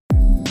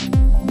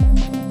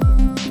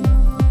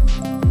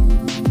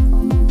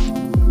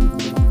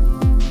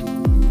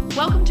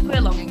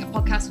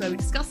where we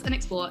discuss and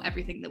explore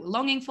everything that we're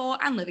longing for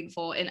and living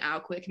for in our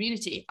queer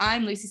community.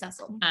 I'm Lucy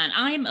Cecil. And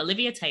I'm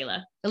Olivia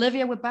Taylor.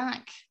 Olivia, we're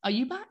back. Are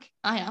you back?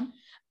 I am.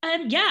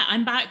 Yeah,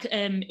 I'm back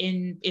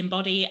in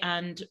body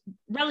and,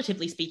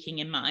 relatively speaking,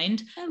 in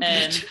mind.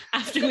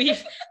 After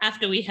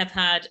we have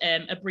had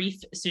a brief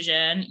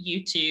sojourn,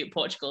 you to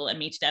Portugal and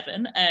me to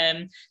Devon.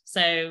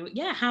 So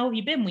yeah, how have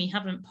you been?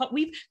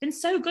 We've been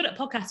so good at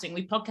podcasting.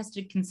 We've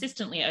podcasted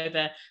consistently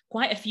over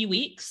quite a few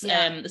weeks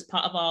as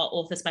part of our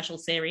author special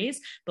series.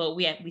 But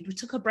we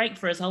took a break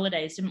for us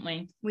holidays, didn't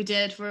we? We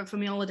did for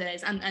me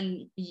holidays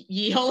and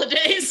ye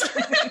holidays.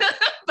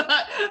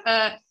 But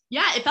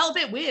yeah, it felt a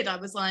bit weird. I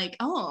was like,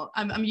 oh,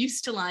 I'm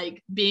used to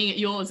like being at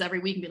yours every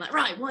week and being like,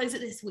 right, what is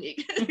it this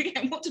week?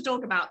 What to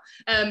talk about?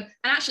 And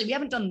actually, we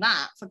haven't done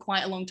that for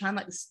quite a long time,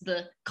 like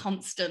the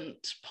constant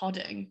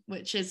podding,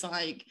 which is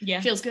like,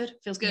 feels good.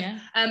 Yeah.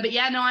 But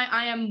yeah, no,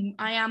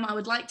 I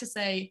would like to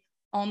say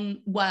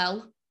on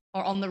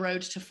the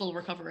road to full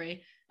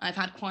recovery. I've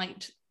had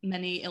quite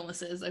many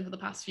illnesses over the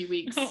past few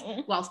weeks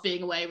whilst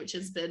being away, which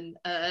has been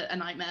a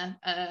nightmare.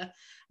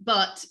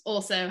 But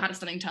also had a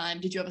stunning time.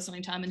 Did you have a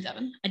stunning time in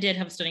Devon? I did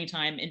have a stunning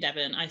time in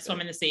Devon. I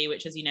swam in the sea,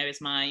 which, as you know, is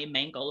my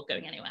main goal of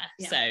going anywhere.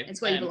 Yeah, so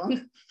it's where you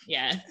belong.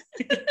 Yeah,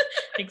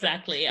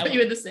 exactly. Put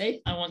you in the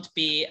sea. I want to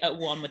be at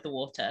one with the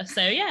water.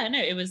 So yeah, no,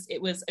 it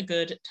was a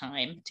good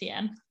time.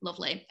 TM.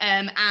 Lovely.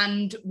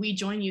 And we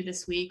join you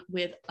this week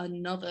with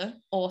another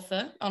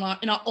author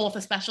in our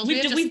author specials.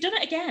 We've done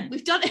it again.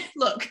 We've done it.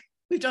 Look.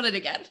 We've done it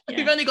again. Yeah.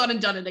 We've only gone and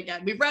done it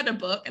again. We've read a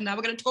book and now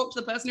we're going to talk to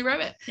the person who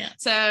wrote it. Yeah.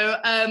 So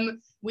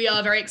we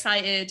are very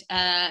excited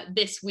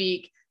this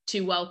week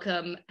to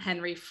welcome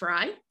Henry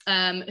Fry,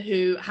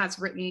 who has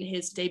written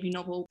his debut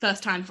novel,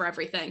 First Time for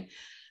Everything.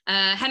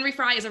 Henry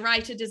Fry is a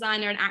writer,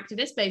 designer, and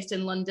activist based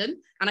in London,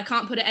 and I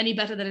can't put it any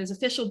better than his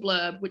official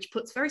blurb, which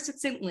puts very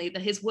succinctly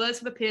that his words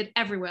have appeared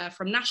everywhere,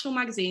 from national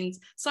magazines,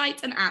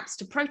 sites, and apps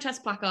to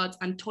protest placards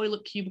and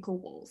toilet cubicle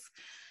walls.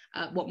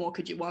 What more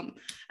could you want?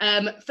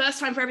 First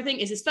Time for Everything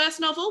is his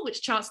first novel,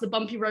 which charts the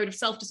bumpy road of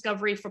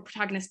self-discovery for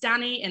protagonist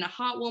Danny in a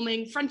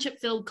heartwarming,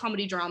 friendship-filled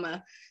comedy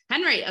drama.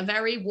 Henry, a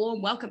very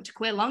warm welcome to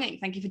Queer Longing.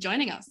 Thank you for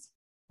joining us.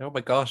 Oh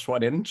my gosh,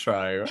 what an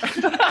intro.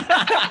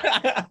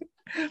 Here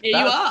you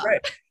are.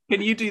 Great.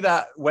 Can you do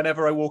that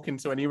whenever I walk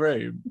into any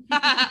room?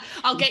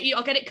 I'll get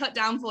it cut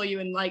down for you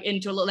and like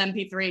into a little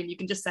MP3 and you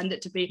can just send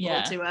it to people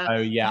to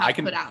I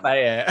can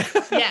play it.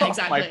 Yeah,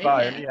 exactly. My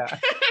phone, yeah.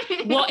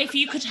 What if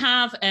you could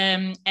have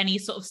any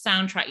sort of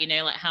soundtrack, you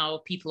know, like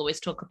how people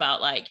always talk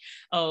about like,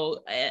 a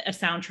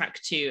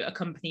soundtrack to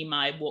accompany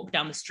my walk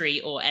down the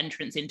street or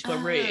entrance into a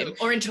room.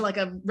 Or into like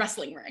a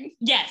wrestling ring.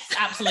 Yes,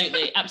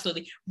 absolutely.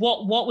 Absolutely.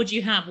 What would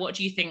you have? What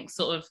do you think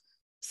sort of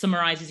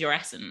summarizes your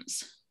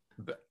essence?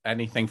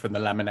 Anything from the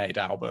Lemonade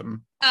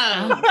album.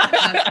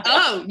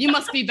 You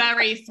must be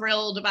very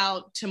thrilled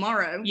about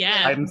tomorrow.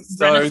 Yeah, I'm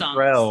so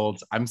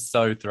thrilled.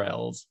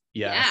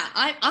 Yeah,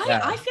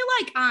 I feel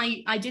like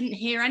I didn't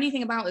hear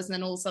anything about this, and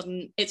then all of a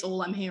sudden it's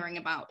all I'm hearing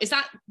about. Is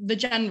that the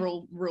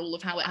general rule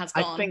of how it has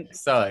gone? I think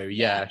so.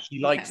 Yeah, she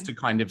likes to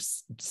kind of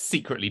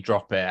secretly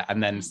drop it,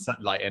 and then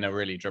like in a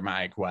really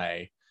dramatic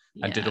way,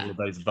 and did all of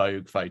those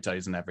Vogue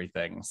photos and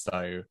everything.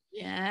 So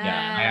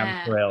yeah, I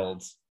am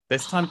thrilled.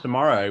 This time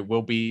tomorrow,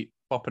 we'll be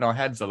popping our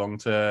heads along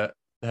to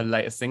her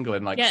latest single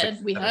in like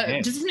 6 we hope.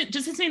 years.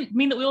 Does this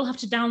mean that we all have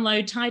to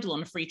download Tidal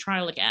on a free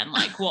trial again?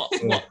 Like what?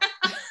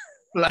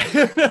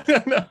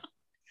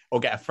 Or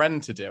get a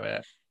friend to do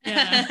it.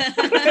 Yeah,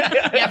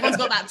 everyone's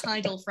got that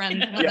Tidal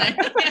friend.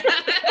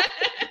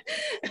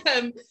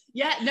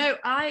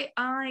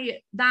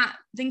 That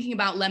thinking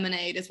about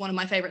Lemonade is one of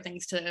my favorite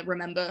things to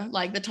remember,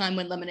 like the time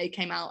when Lemonade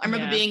came out. I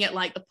remember being at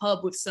like the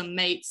pub with some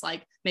mates,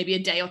 like maybe a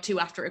day or two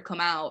after it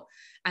come out,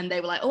 and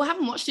they were like, I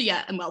haven't watched it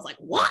yet. And I was like,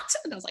 what?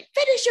 And I was like,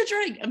 finish your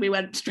drink. And we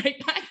went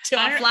straight back to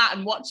our flat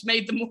and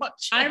made them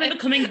watch it. I remember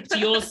coming to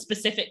yours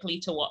specifically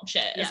to watch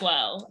it as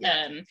well.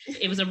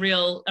 It was a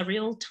real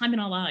time in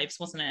our lives,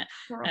 wasn't it?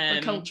 A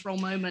cultural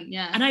moment,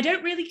 And I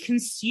don't really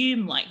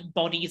consume like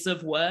bodies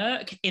of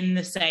work in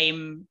the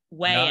same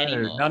way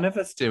anymore. None of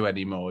us do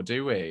anymore,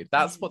 do we?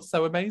 That's what's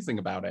so amazing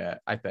about it,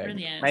 I think.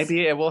 Brilliant.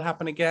 Maybe it will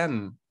happen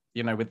again,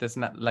 you know, with this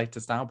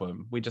latest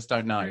album. We just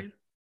don't know.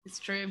 It's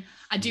true.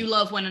 I do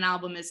love when an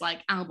album is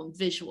like album,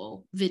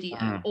 visual,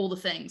 video, all the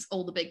things,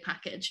 all the big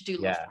package. I do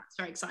love that. It's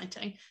very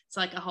exciting. It's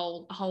like a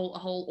whole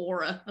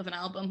aura of an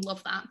album.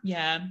 Love that.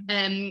 Yeah.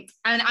 And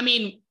I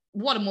mean,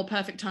 what a more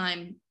perfect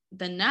time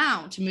than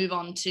now to move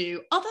on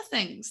to other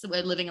things that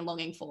we're living and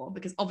longing for,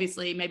 because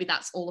obviously maybe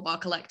that's all of our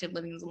collective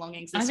livings and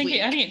longings this week.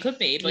 I think it could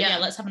be, but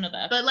let's have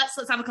another. But let's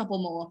have a couple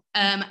more.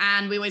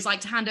 And we always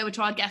like to hand over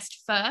to our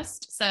guest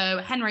first.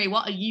 So Henry,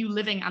 what are you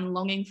living and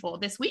longing for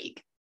this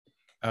week?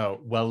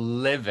 Oh, well,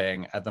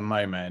 living at the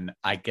moment,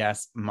 I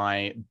guess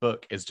my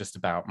book is just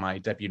about my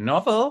debut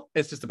novel.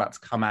 It's just about to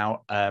come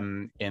out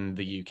in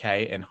the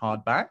UK in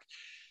hardback.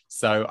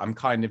 So I'm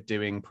kind of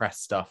doing press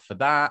stuff for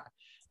that.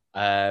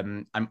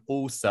 I'm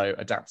also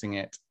adapting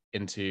it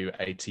into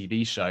a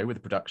TV show with a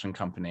production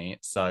company.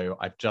 So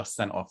I've just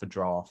sent off a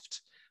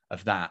draft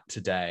of that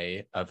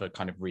today, of a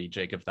kind of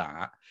rejig of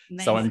that.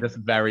 Amazing. So I'm just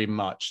very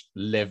much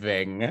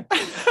living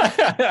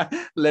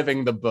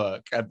the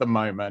book at the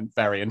moment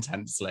very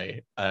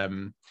intensely.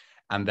 And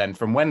then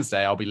from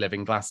Wednesday, I'll be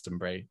living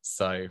Glastonbury.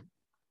 So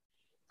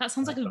that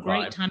sounds like a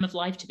great time of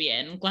life to be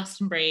in,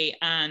 Glastonbury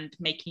and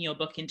making your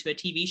book into a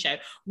TV show.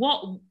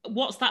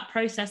 What's that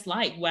process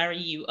like? Where are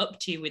you up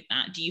to with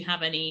that? Do you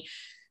have any,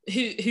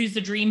 who's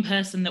the dream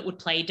person that would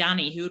play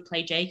Danny? Who would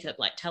play Jacob?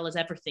 Like, tell us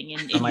everything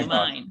in your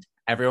mind.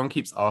 Everyone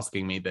keeps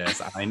asking me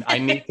this. I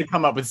need to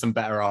come up with some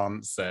better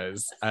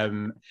answers.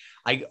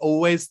 I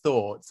always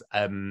thought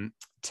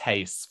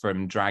Tace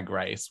from Drag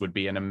Race would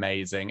be an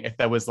amazing, if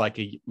there was like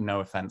a, no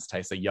offense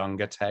Tace, a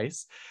younger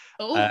Tace.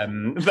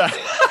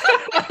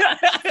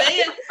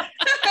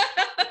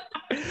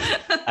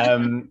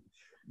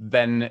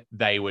 Then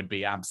they would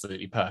be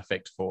absolutely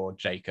perfect for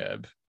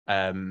Jacob.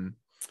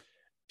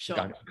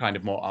 Sure. Kind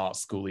of more art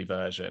schooly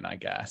version, I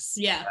guess.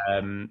 Yeah.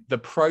 The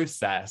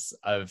process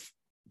of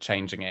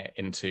changing it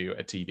into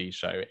a TV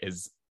show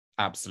is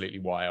absolutely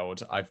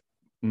wild. I've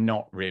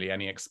not really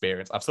any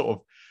experience. I've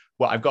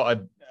got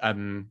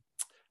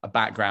a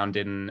background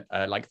in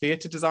like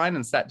theatre design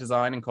and set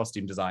design and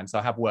costume design, so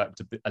I have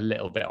worked a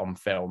little bit on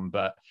film,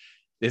 but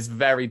it's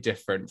very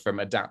different from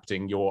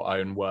adapting your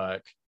own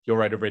work,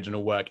 your own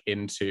original work,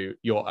 into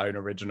your own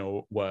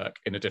original work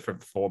in a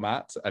different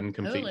format and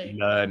completely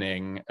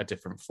learning a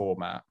different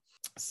format.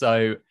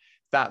 So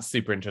that's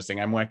super interesting.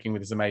 I'm working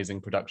with this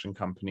amazing production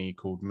company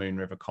called Moon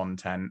River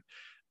Content,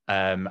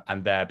 and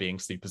they're being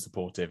super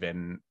supportive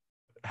in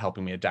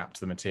helping me adapt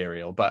the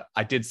material. But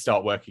I did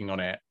start working on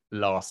it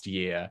last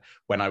year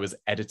when I was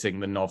editing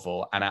the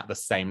novel and at the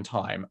same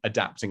time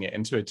adapting it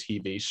into a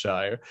TV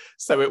show.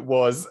 So it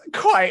was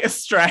quite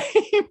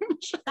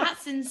strange.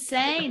 That's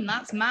insane.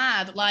 That's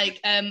mad.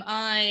 Like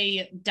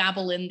I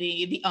dabble in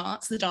the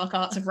arts, the dark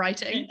arts of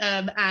writing,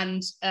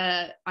 and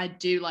I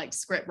do like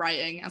script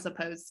writing as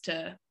opposed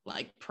to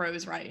like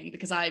prose writing,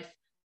 because I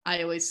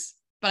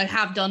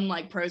have done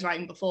like prose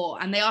writing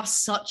before, and they are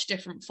such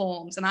different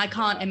forms, and I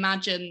can't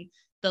imagine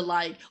the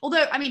like,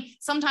 although I mean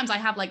sometimes I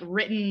have like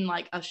written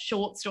like a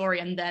short story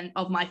and then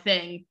of my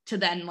thing to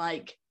then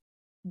like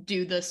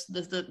do the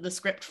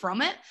script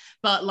from it,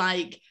 but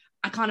like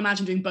I can't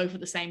imagine doing both at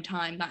the same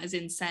time. That is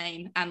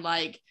insane. And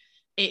like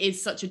it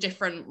is such a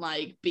different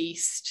like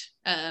beast,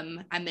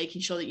 and making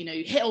sure that, you know,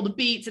 you hit all the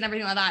beats and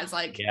everything like that. It's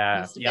like,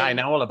 I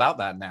know all about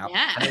that now.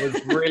 Yeah. And it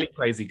was really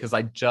crazy because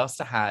I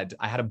had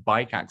a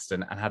bike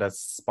accident and had a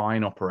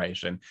spine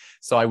operation.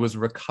 So I was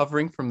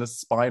recovering from the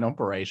spine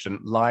operation,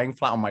 lying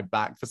flat on my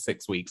back for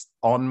 6 weeks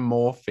on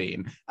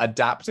morphine,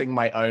 adapting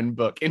my own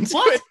book into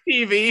a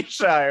TV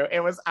show.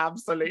 It was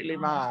absolutely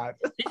mad.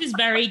 This is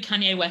very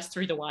Kanye West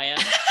Through the Wire.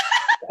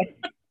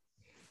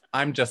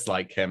 I'm just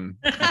like him.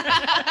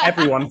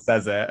 Everyone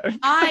says it.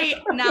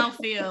 I now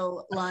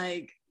feel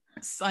like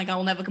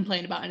I'll never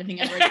complain about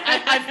anything ever again.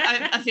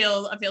 I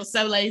feel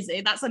so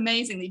lazy. That's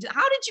amazing.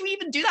 How did you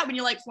even do that when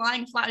you're like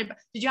flying flat?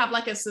 Did you have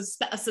like a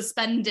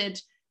suspended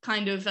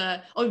kind of,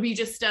 or were you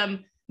just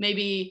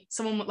maybe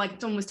someone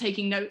was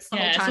taking notes the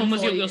whole time? Someone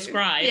was your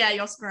scribe. Yeah,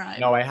 your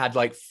scribe. No, I had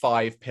like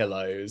 5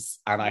 pillows,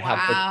 and I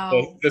had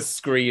the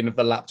screen of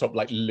the laptop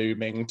like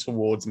looming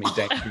towards me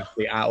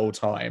dangerously at all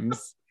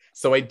times.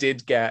 So I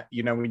did get,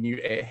 you know, when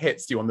it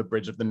hits you on the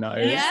bridge of the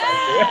nose.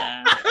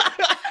 Yeah.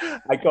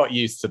 I got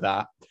used to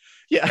that.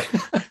 Yeah.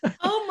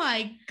 Oh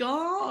my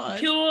God.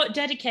 Pure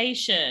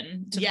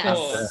dedication to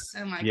cause.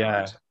 Oh my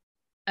God.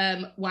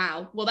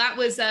 Wow. Well, that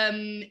was,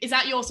 is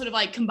that your sort of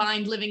like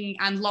combined living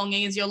and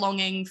longing? Is your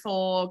longing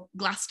for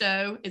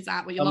Glasto? Is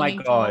that what you're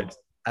longing for? Oh my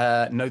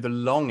God.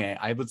 No,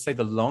 I would say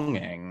the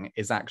longing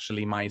is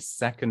actually my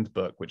second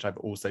book, which I've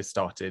also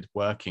started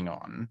working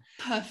on.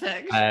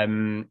 Perfect.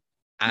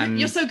 And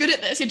you're so good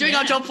at this. You're doing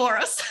our job for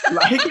us.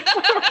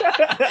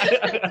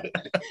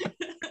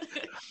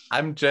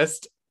 I'm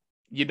just,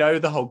 you know,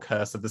 the whole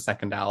curse of the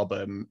second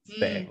album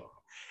thing.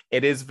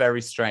 It is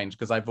very strange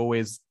because I've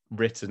always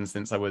written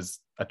since I was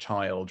a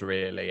child,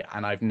 really,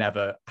 and I've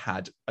never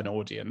had an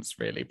audience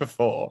really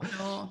before.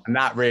 And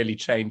that really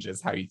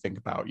changes how you think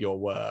about your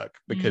work,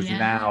 because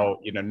now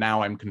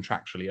I'm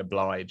contractually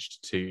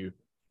obliged to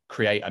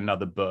create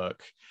another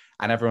book.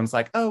 And everyone's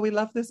like, oh, we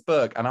love this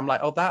book. And I'm like,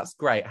 oh, that's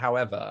great.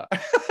 However,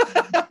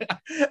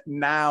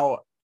 now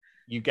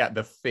you get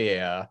the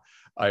fear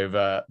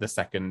over the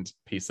second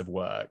piece of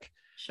work.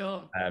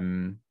 Sure.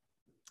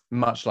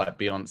 Much like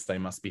Beyonce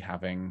must be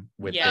having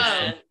with this.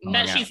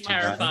 Yeah, she's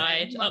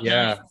terrified.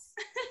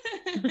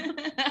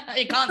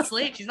 You can't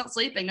sleep. She's not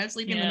sleeping. No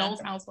sleeping in the Knowles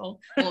household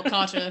or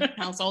Carter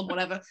household,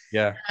 whatever.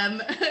 Yeah.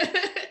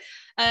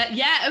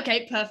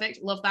 Okay,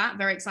 perfect. Love that.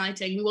 Very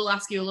exciting. We will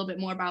ask you a little bit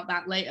more about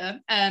that later.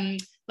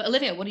 But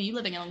Olivia, what are you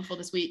living along for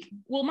this week?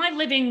 Well, my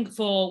living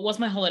for was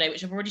my holiday,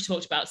 which I've already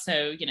talked about.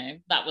 So, you know,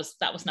 that was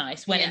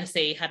nice. Went in the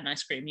sea, had an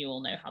ice cream. You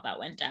all know how that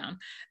went down.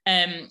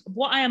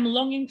 What I am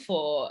longing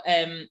for,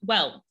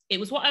 well, it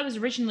was what I was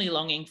originally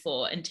longing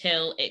for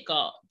until it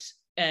got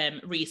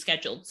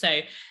rescheduled.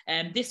 So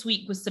this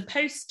week was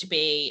supposed to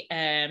be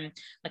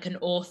like an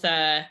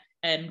author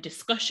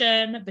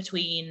discussion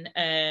between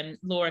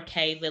Laura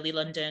Kay, Lily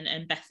London,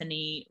 and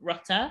Bethany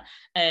Rutter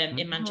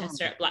in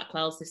Manchester at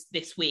Blackwell's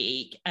this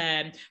week,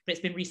 but it's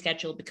been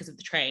rescheduled because of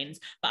the trains.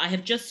 But I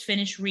have just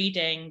finished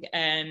reading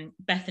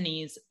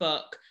Bethany's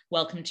book,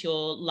 Welcome to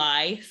Your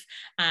Life,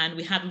 and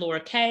we had Laura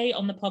Kay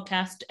on the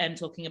podcast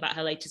talking about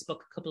her latest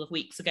book a couple of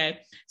weeks ago.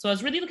 So I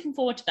was really looking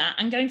forward to that.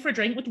 I'm going for a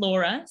drink with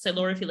Laura. So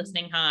Laura, if you're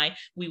listening, hi.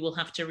 We will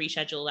have to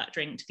reschedule that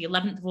drink to the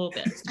 11th of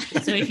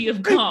August. So if you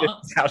have got...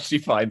 This is how she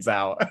finds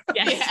out.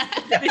 Yes,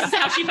 this is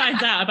how she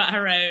finds out about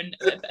her own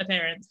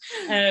appearance.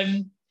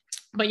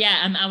 But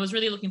yeah, I was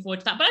really looking forward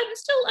to that. But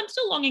I'm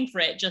still longing for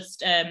it,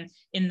 just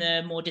in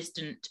the more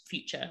distant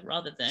future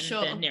rather than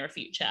the nearer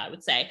future, I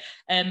would say.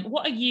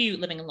 What are you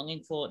living and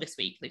longing for this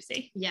week,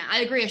 Lucy? Yeah,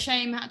 I agree. A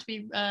shame had to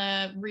be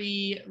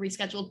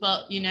rescheduled,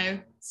 but you know,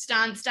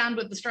 stand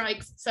with the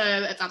strikes, so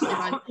it's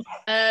absolutely fine.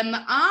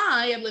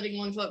 I am living and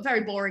longing for,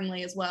 very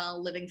boringly as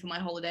well, living for my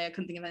holiday. I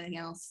couldn't think of anything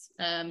else.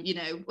 You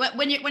know,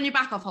 when you're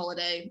back off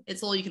holiday,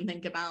 it's all you can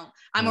think about.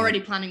 I'm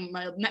already planning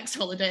my next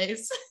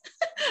holidays,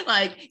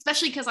 like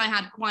especially because I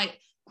had quite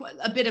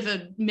a bit of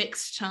a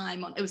mixed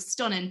time on. It was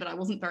stunning, but I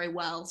wasn't very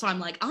well, so I'm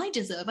like, I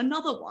deserve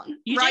another one.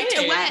 You right do.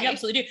 away. You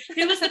absolutely do.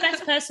 Who was the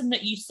best person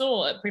that you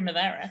saw at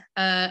Primavera?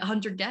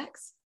 100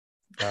 Gex.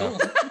 Cool.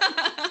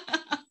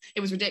 It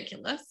was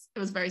ridiculous. It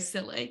was very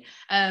silly.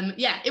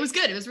 Yeah, it was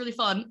good. It was really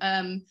fun.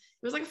 It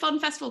was like a fun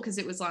festival because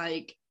it was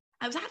like,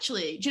 I was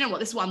actually, do you know what?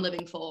 This is what I'm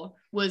living for,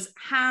 was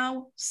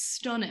how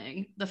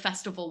stunning the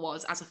festival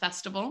was as a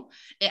festival.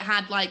 It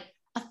had like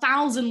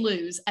 1,000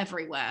 loos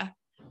everywhere.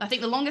 I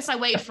think the longest I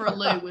waited for a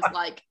loo was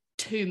like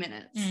 2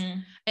 minutes.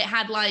 It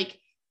had like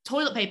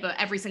toilet paper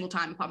every single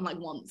time, apart from like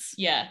once.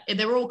 Yeah.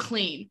 They were all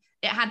clean.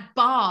 It had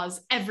bars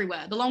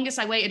everywhere. The longest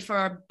I waited for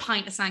a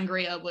pint of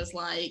sangria was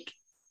like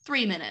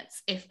 3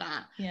 minutes, if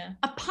that. Yeah.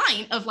 A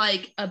pint of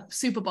like a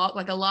super bock,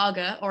 like a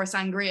lager or a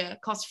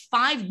sangria, costs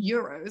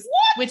 €5,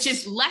 which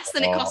is less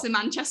than it costs in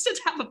Manchester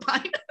to have a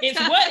pint.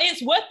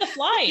 It's worth the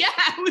flight. Yeah,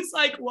 I was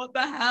like, what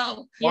the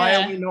hell? Why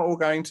are we not all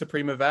going to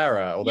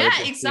Primavera? Although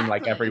it seemed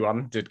like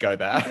everyone did go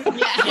there.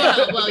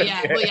 Yeah, well,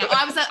 yeah.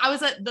 I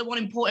was at the one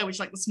in Porto, which is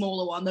like the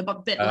smaller one, the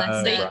bit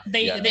less, a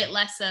bit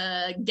less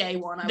gay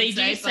one. They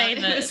do say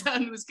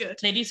that it was good.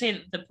 They do say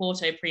that the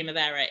Porto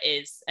Primavera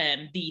is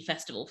the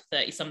festival for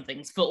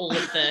 30-somethings for all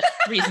of the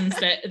reasons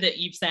that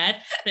you've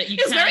said. That you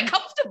it's very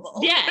comfortable.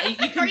 Yeah, you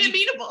can very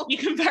amenable. You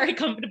can very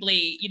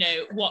comfortably, you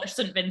know, watch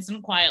St.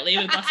 Vincent quietly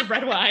with a glass of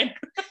red wine.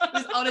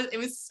 It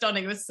was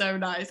stunning. It was so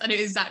nice, and it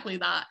was exactly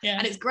that. Yeah.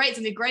 And it's great.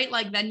 It's a great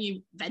like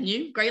venue,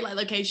 great like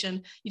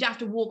location. You'd have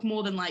to walk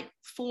more than like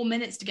 4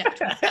 minutes to get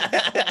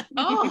to.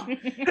 Oh,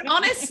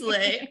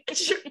 honestly,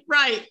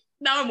 right.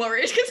 Now I'm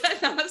worried because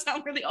I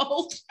sound really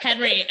old.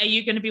 Henry, are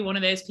you going to be one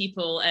of those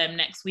people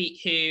next week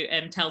who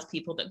tells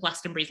people that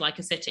Glastonbury's like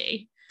a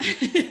city?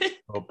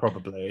 Well,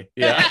 probably,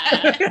 yeah.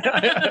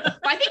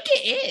 I think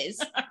it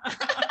is.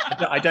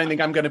 I don't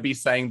think I'm going to be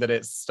saying that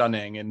it's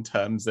stunning in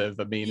terms of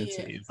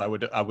amenities. Yeah.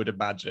 I would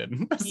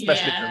imagine,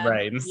 especially if it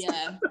rains.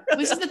 Yeah,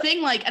 this is the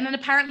thing. Like, and then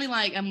apparently,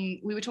 like,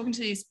 we were talking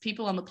to these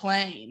people on the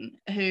plane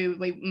who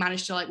we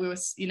managed to like. We were,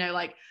 you know,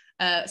 like.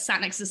 Sat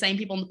next to the same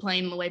people on the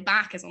plane on the way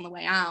back as on the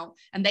way out,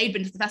 and they'd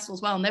been to the festival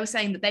as well, and they were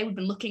saying that they would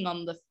been looking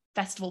on the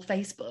festival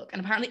Facebook, and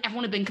apparently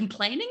everyone had been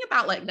complaining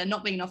about like there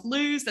not being enough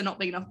loos, there not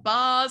being enough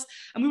bars,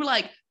 and we were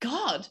like,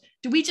 God,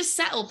 do we just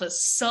settle for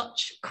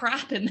such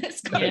crap in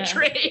this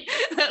country?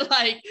 Yeah.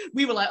 Like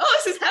we were like,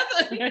 oh, this is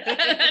heaven,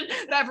 and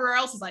everywhere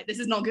else is like, this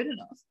is not good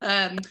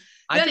enough.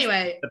 But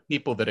anyway, the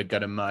people that are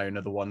gonna moan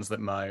are the ones that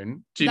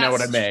moan. Do you know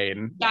what I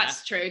mean?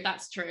 That's true.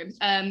 That's what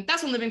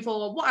I'm living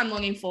for. What I'm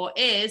longing for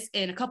is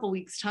in a couple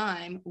weeks'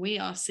 time, we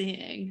are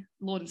seeing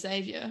Lord and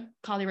Saviour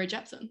Carly Rae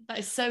Jepsen. That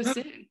is so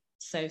soon.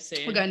 So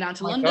soon. We're going down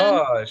to London.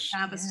 Gosh.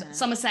 Have a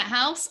Somerset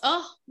House.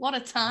 Oh, what a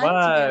time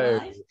to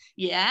be alive.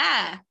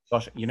 Yeah.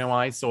 Gosh, you know,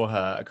 I saw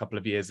her a couple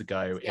of years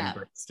ago in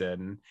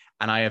Brixton,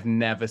 and I have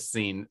never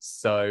seen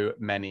so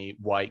many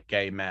white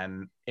gay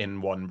men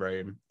in one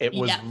room. It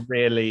was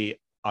really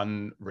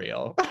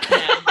unreal.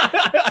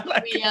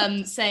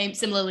 We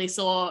similarly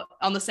saw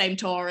on the same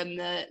tour in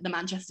the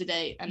Manchester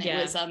date, and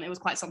it was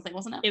quite something,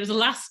 wasn't it? It was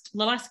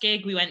the last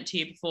gig we went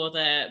to before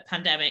the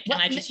pandemic. Well,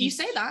 and you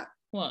say that.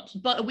 What?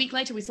 But a week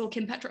later we saw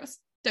Kim Petras.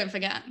 Don't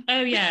forget. Oh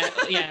yeah.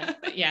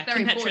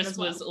 Kim Petras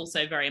was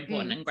also very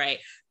important and great.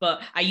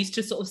 But I used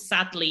to sort of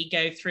sadly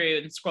go through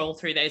and scroll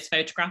through those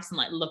photographs and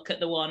like look at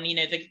the one, you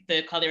know,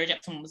 the Carly Rae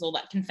Jepsen one was all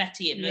that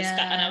confetti in the sky,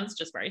 and I was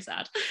just very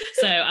sad.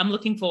 So I'm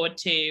looking forward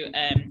to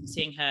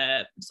seeing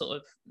her sort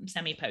of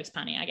semi-post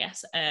panny, I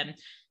guess.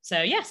 So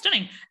yeah,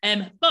 stunning.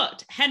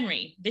 But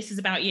Henry, this is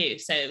about you,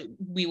 so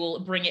we will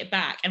bring it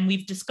back. And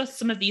we've discussed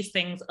some of these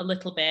things a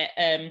little bit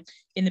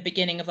in the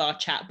beginning of our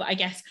chat, but I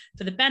guess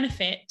for the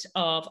benefit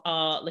of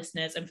our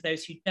listeners and for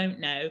those who don't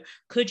know,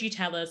 could you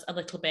tell us a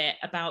little bit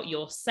about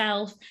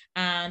yourself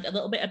and a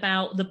little bit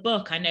about the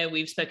book? I know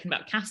we've spoken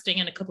about casting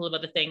and a couple of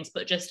other things,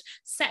 but just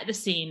set the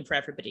scene for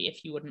everybody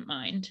if you wouldn't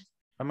mind.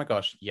 Oh my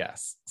gosh,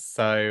 yes.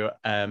 So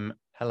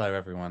hello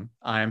everyone,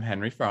 I am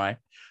Henry Fry.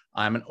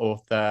 I'm an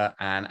author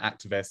and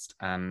activist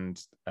and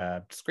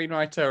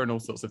screenwriter and all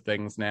sorts of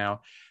things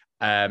now.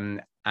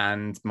 And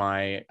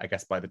I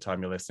guess by the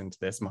time you're listening to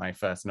this, my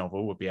first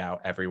novel will be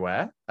out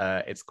everywhere.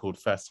 It's called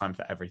First Time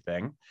for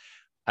Everything.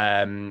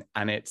 And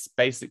it's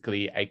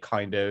basically a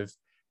kind of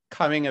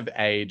coming of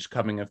age,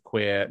 coming of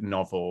queer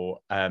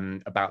novel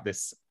about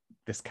this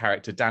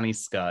character, Danny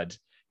Scud,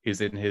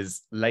 who's in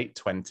his late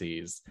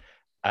 20s.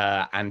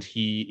 And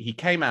he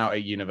came out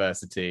at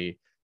university,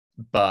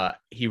 but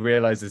he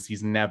realizes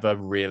he's never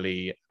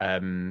really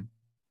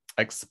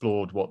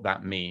explored what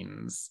that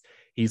means.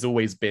 He's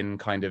always been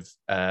kind of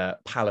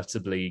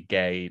palatably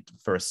gay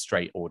for a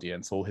straight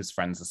audience. All his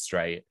friends are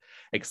straight,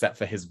 except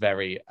for his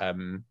very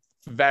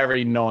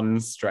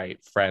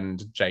non-straight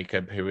friend,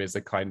 Jacob, who is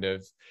a kind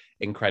of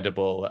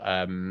incredible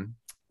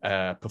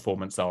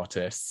performance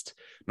artist,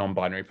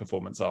 non-binary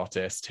performance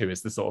artist, who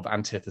is the sort of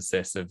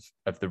antithesis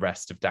of the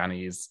rest of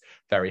Danny's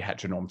very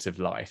heteronormative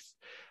life.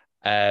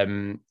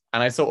 And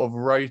I sort of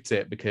wrote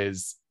it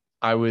because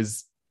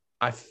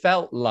I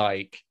felt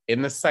like,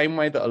 in the same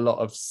way that a lot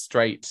of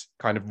straight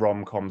kind of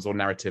rom-coms or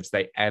narratives,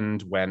 they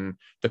end when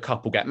the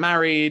couple get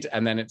married,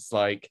 and then it's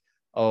like,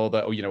 or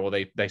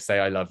they say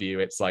I love you,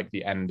 it's like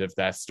the end of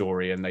their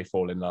story and they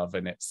fall in love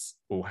and it's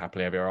all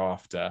happily ever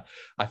after.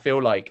 I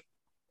feel like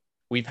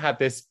we've had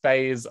this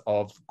phase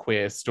of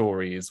queer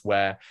stories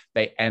where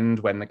they end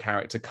when the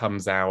character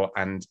comes out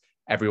and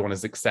everyone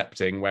is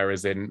accepting,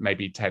 whereas in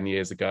maybe 10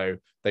 years ago,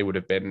 they would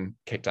have been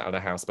kicked out of the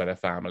house by their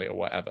family or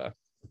whatever.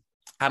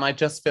 And I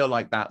just feel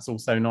like that's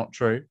also not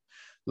true.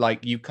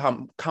 Like,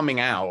 coming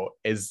out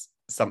is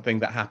something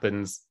that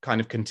happens kind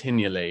of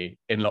continually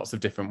in lots of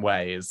different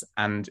ways.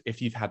 And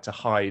if you've had to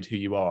hide who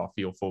you are for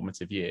your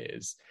formative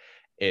years,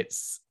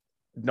 it's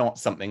not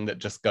something that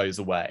just goes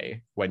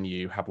away when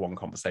you have one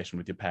conversation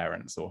with your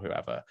parents or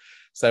whoever.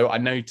 So I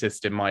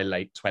noticed in my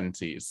late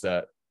 20s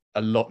that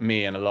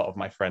me and a lot of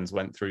my friends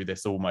went through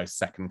this almost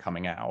second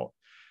coming out.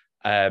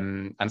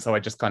 And so I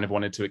just kind of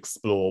wanted to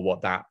explore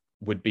what that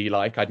would be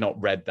like. I'd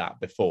not read that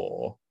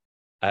before.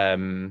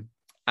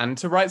 And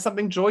to write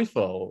something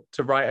joyful,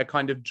 to write a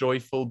kind of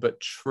joyful but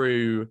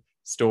true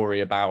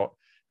story about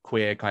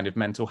queer kind of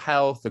mental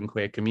health and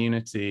queer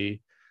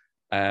community.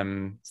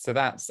 And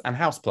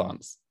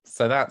houseplants.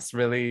 So that's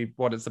really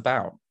what it's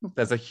about.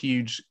 There's a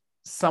huge,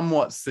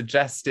 somewhat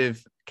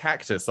suggestive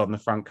cactus on the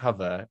front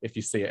cover. If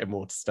you see it in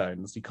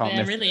Waterstones, you can't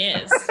miss it. It really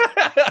is.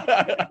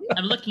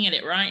 I'm looking at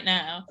it right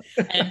now.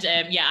 And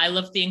I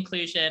love the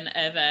inclusion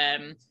of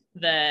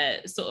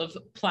the sort of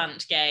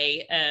plant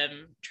gay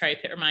trope.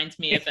 It reminds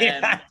me of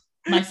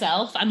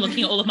myself. I'm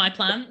looking at all of my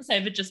plants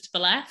over just to the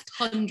left.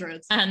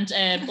 Hundreds. And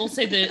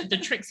also the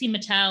Trixie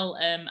Mattel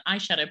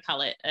eyeshadow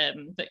palette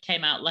that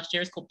came out last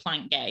year is called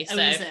Plant Gay. So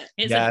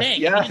it's a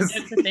thing. Yes.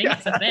 It's a thing.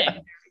 It's a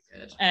thing.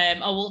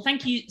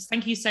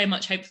 Thank you so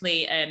much.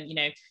 Hopefully,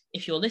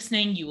 if you're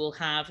listening, you will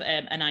have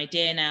an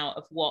idea now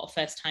of what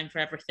First Time for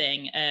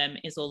Everything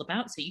is all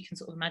about, so you can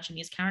sort of imagine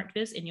these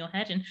characters in your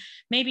head, and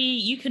maybe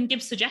you can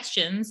give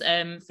suggestions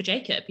for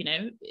Jacob.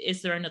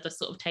 Is there another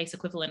sort of taste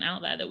equivalent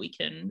out there that we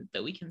can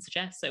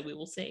suggest? So we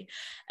will see.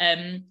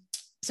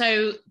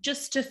 So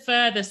just to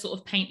further sort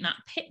of paint that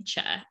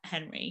picture,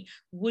 Henry,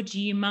 would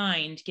you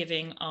mind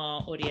giving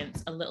our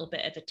audience a little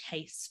bit of a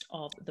taste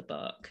of the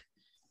book?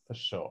 For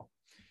sure.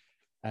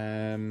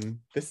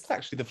 This is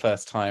actually the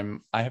first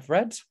time I have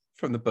read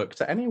from the book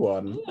to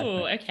anyone.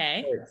 Oh,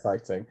 okay. Very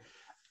exciting.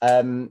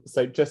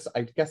 So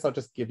I guess I'll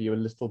just give you a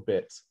little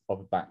bit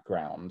of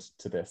background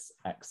to this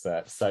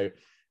excerpt. So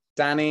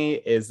Danny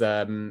is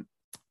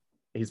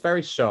he's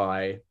very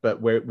shy,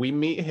 but we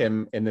meet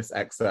him in this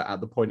excerpt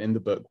at the point in the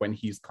book when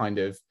he's kind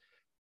of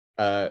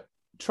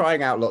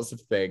trying out lots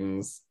of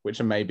things which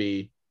are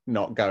maybe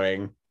not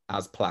going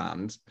as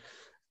planned.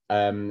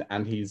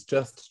 And he's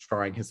just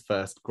trying his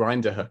first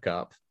Grindr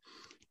hookup.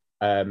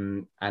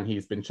 And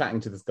he's been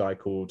chatting to this guy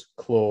called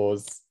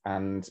Claus,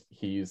 and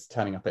he's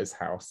turning up at his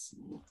house.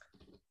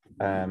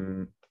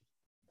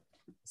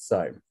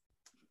 So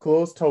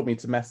Claus told me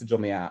to message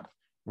on the app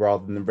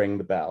rather than ring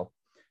the bell.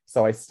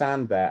 So I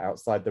stand there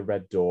outside the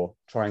red door,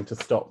 trying to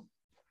stop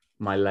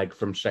my leg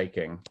from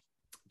shaking,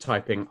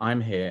 typing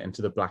 "I'm here"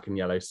 into the black and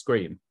yellow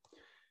screen.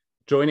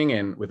 Joining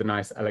in with a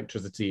nice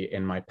electricity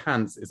in my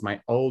pants is my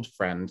old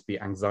friend, the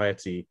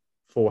anxiety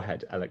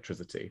forehead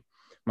electricity.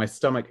 My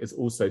stomach is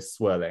also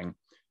swirling,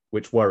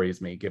 which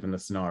worries me given the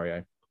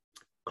scenario.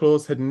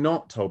 Claus had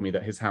not told me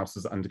that his house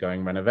was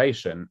undergoing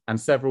renovation, and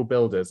several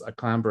builders are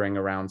clambering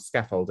around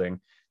scaffolding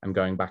and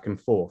going back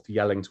and forth,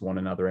 yelling to one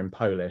another in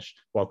Polish,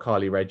 while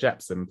Carly Rae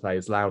Jepsen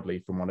plays loudly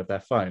from one of their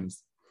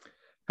phones.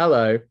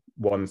 "Hello,"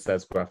 one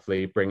says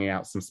gruffly, bringing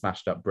out some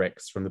smashed up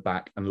bricks from the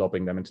back and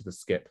lobbing them into the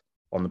skip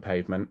on the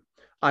pavement.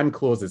 "I'm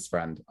Claus's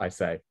friend," I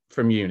say,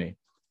 "from uni."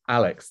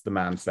 "Alex," the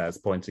man says,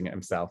 pointing at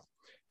himself.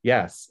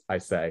 "Yes," I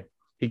say.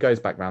 He goes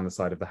back round the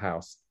side of the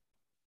house.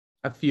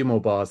 A few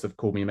more bars of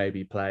Call Me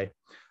Maybe play.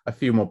 A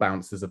few more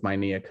bounces of my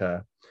knee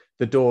occur.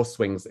 The door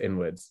swings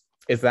inwards.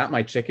 "Is that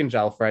my chicken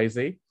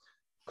jalfrezi?"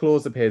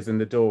 Claus appears in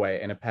the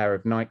doorway in a pair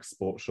of Nike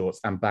sport shorts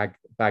and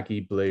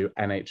baggy blue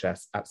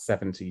NHS at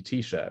 70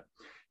 t-shirt.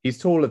 He's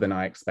taller than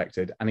I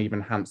expected and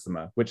even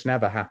handsomer, which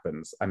never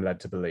happens, I'm led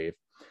to believe.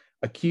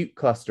 A cute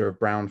cluster of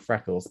brown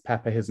freckles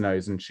pepper his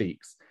nose and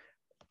cheeks,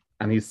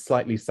 and he's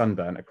slightly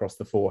sunburnt across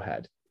the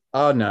forehead.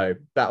 Oh no,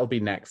 that'll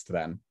be next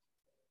then.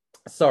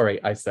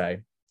 Sorry, I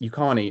say, you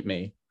can't eat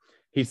me.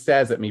 He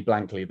stares at me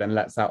blankly, then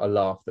lets out a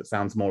laugh that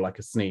sounds more like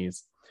a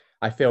sneeze.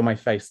 I feel my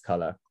face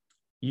colour.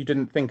 You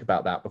didn't think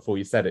about that before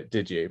you said it,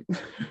 did you?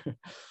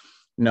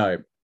 No,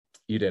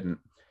 you didn't.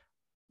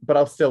 But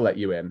I'll still let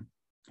you in.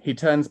 He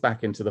turns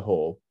back into the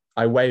hall.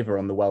 I waver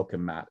on the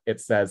welcome mat.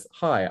 It says,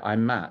 "Hi,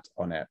 I'm Matt,"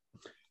 on it.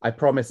 I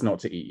promise not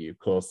to eat you,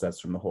 Claus says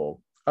from the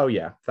hall. Oh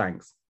yeah,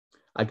 thanks.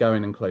 I go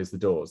in and close the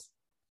doors.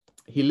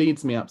 He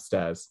leads me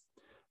upstairs.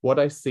 What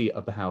I see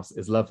of the house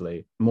is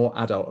lovely, more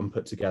adult and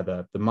put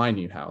together than my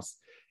new house.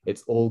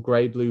 It's all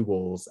grey-blue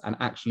walls and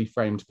actually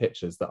framed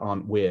pictures that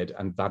aren't weird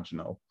and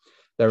vaginal.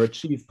 There are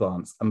cheese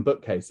plants and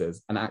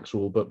bookcases and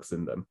actual books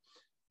in them.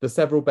 The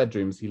several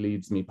bedrooms he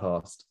leads me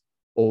past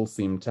all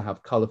seem to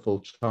have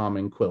colourful,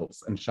 charming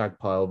quilts and shag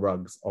pile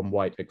rugs on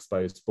white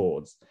exposed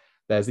boards.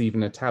 There's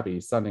even a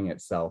tabby sunning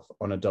itself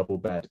on a double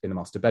bed in the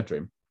master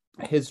bedroom.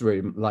 His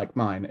room, like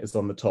mine, is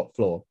on the top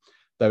floor,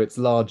 though it's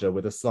larger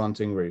with a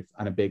slanting roof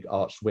and a big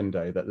arched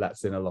window that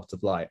lets in a lot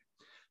of light.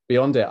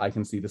 Beyond it, I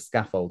can see the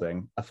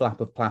scaffolding, a flap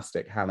of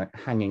plastic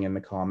hanging in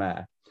the calm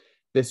air.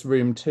 This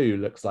room too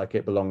looks like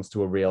it belongs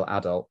to a real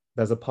adult.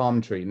 There's a palm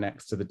tree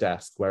next to the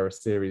desk where a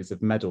series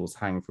of medals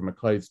hang from a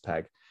clothes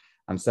peg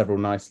and several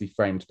nicely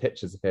framed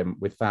pictures of him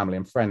with family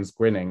and friends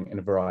grinning in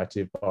a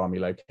variety of balmy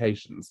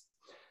locations.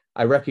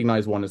 I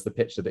recognise one as the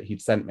picture that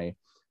he'd sent me,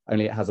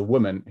 only it has a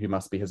woman who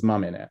must be his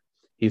mum in it.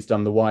 He's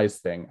done the wise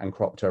thing and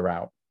cropped her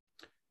out.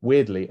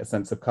 Weirdly, a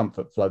sense of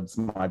comfort floods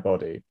my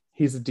body.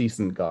 He's a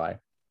decent guy.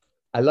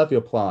 I love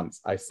your plants,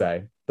 I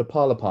say. The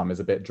parlour palm is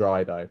a bit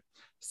dry though.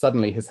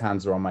 Suddenly his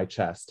hands are on my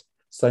chest.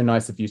 So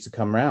nice of you to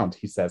come round,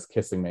 he says,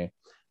 kissing me.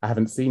 I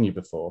haven't seen you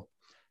before.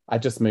 I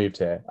just moved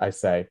here, I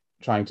say,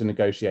 trying to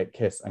negotiate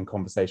kiss and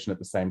conversation at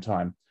the same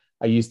time.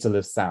 I used to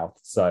live south,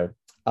 so...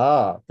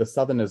 the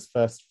southerner's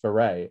first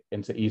foray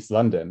into East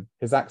London.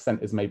 His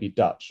accent is maybe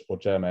Dutch or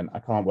German. I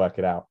can't work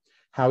it out.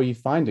 How are you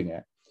finding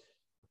it?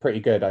 Pretty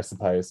good, I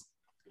suppose.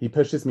 He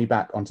pushes me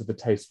back onto the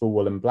tasteful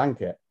woolen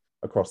blanket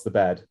across the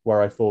bed,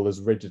 where I fall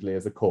as rigidly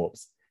as a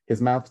corpse.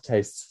 His mouth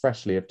tastes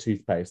freshly of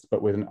toothpaste,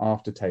 but with an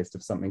aftertaste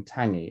of something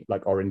tangy,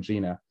 like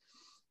Orangina.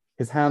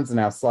 His hands are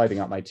now sliding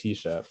up my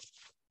t-shirt.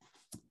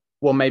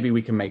 Well, maybe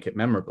we can make it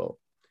memorable.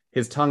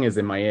 His tongue is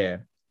in my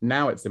ear.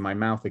 Now it's in my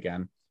mouth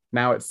again.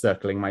 Now it's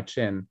circling my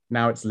chin.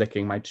 Now it's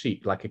licking my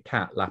cheek like a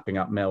cat lapping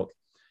up milk.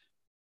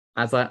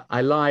 As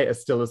I lie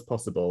as still as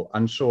possible,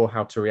 unsure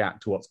how to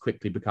react to what's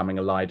quickly becoming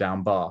a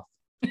lie-down bath.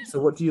 So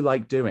what do you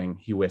like doing?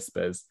 He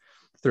whispers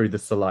through the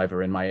saliva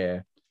in my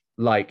ear.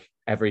 Like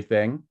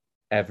everything?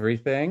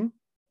 Everything?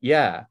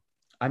 Yeah,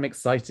 I'm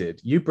excited.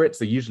 You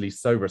Brits are usually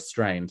so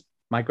restrained.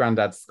 My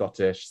granddad's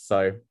Scottish,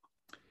 so...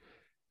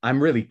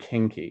 I'm really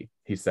kinky,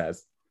 he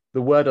says.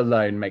 The word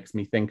alone makes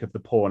me think of the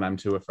porn I'm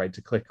too afraid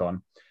to click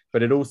on,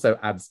 but it also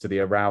adds to the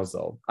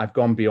arousal. I've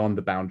gone beyond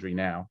the boundary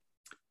now.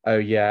 Oh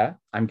yeah?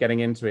 I'm getting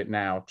into it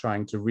now,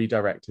 trying to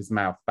redirect his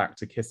mouth back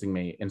to kissing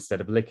me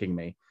instead of licking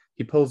me.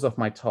 He pulls off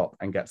my top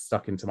and gets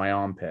stuck into my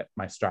armpit.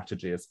 My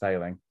strategy is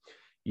failing.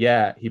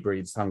 Yeah, he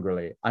breathes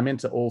hungrily. I'm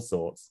into all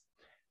sorts.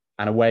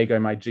 And away go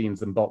my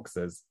jeans and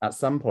boxers. At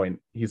some point,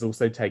 he's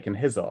also taken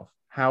his off.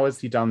 How has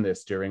he done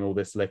this during all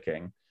this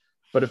licking?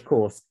 But of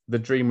course, the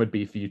dream would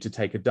be for you to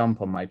take a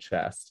dump on my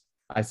chest.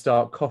 I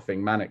start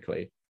coughing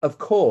manically. Of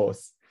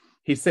course.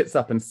 He sits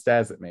up and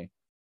stares at me.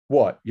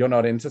 What, you're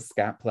not into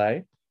scat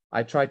play?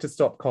 I try to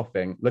stop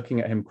coughing, looking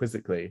at him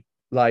quizzically.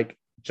 Like,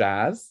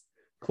 jazz?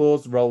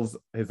 Claus rolls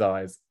his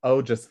eyes.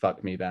 Oh, just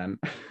fuck me then.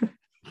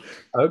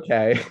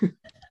 Okay.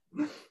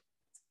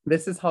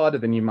 This is harder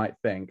than you might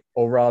think,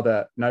 or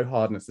rather, no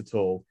hardness at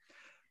all.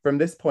 From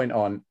this point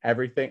on,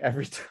 every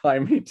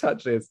time he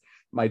touches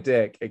my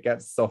dick, it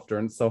gets softer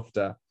and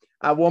softer.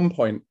 At one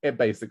point, it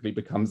basically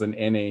becomes an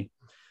innie.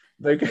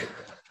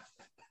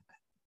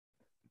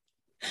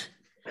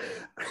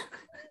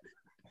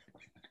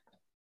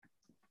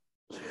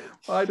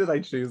 Why did I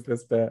choose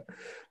this bit?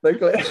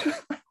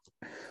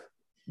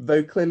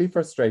 Though clearly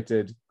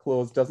frustrated,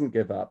 Claus doesn't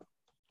give up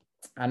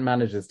and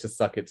manages to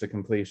suck it to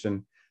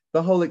completion.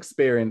 The whole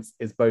experience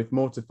is both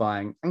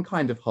mortifying and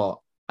kind of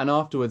hot, and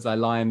afterwards I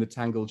lie in the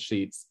tangled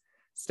sheets,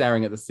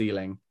 staring at the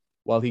ceiling,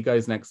 while he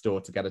goes next door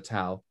to get a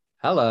towel.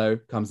 Hello,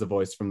 comes a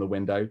voice from the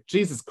window.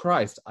 Jesus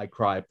Christ, I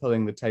cry,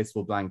 pulling the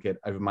tasteful blanket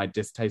over my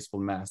distasteful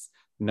mess.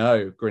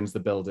 No, grins the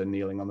builder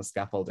kneeling on the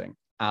scaffolding.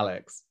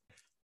 Alex.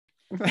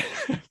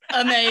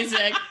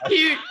 Amazing.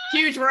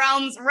 Huge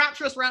rounds,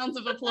 rapturous rounds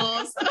of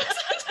applause.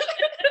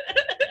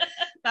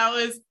 That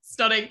was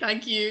stunning.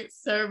 Thank you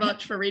so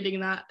much for reading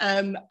that.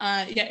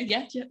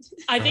 Yeah.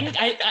 I think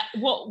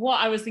what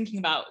I was thinking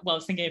about, well, I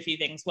was thinking a few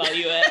things while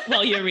you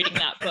were reading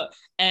that, but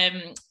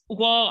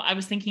what I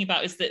was thinking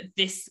about is that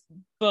this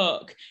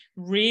book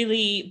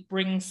really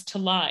brings to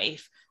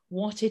life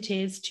what it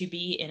is to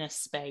be in a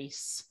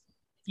space,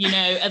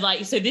 and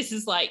like, so this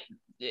is like,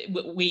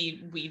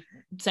 we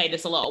say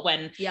this a lot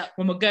when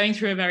we're going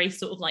through a very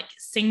sort of like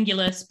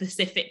singular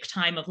specific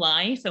time of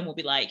life, and we'll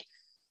be like,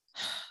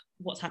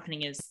 what's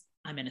happening is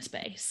I'm in a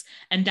space.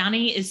 And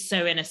Danny is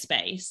so in a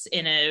space,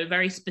 in a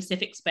very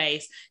specific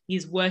space.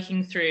 He's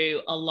working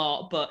through a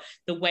lot, but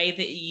the way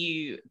that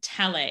you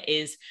tell it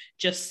is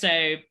just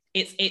so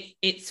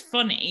it's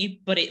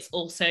funny, but it's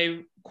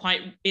also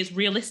it's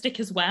realistic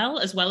as well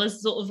as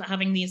sort of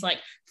having these like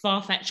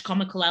far-fetched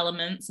comical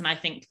elements. And I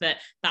think that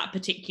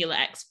particular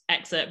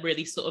excerpt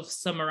really sort of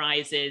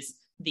summarizes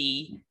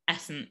the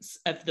essence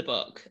of the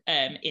book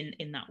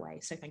in that way.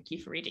 So thank you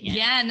for reading it.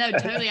 Yeah, no,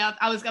 totally.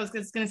 I was going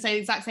to say the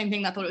exact same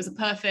thing. I thought it was a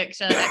perfect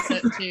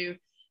excerpt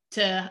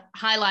to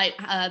highlight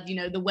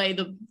the way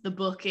the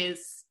book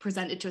is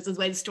presented to us, the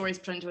way the story is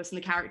presented to us and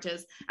the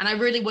characters. And I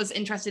really was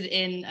interested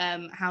in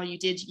how you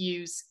did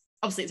use,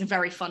 obviously it's a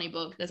very funny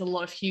book, there's a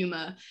lot of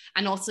humor,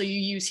 and also you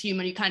use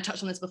humor, you kind of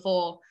touched on this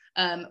before,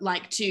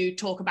 like to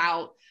talk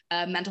about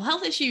mental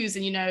health issues.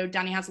 And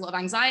Danny has a lot of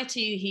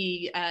anxiety.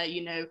 He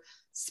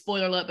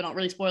spoiler alert, but not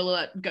really spoiler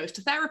alert, goes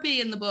to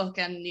therapy in the book,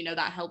 and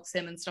that helps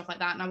him and stuff like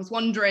that. And I was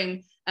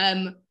wondering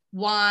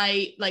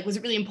why, like, was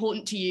it really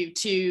important to you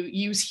to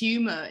use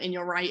humor in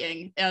your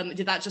writing?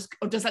 Does that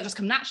just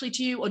come naturally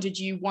to you, or did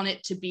you want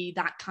it to be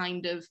that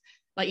kind of,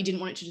 like, you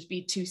didn't want it to just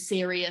be too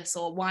serious,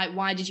 or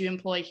why did you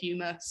employ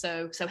humor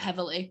so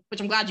heavily,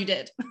 which I'm glad you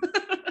did?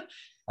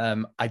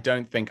 I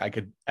don't think I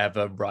could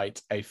ever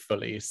write a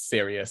fully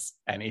serious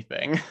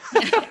anything.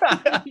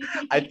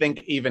 I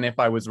think even if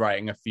I was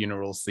writing a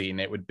funeral scene,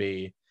 it would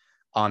be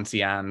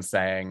Auntie Anne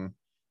saying,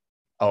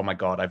 "Oh my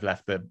God, I've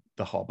left the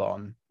hob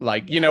on."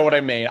 Like, you know what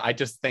I mean? I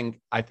think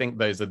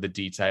those are the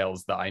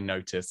details that I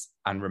notice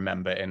and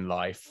remember in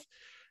life.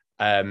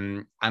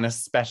 And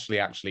especially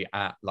actually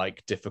at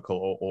like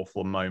difficult or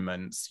awful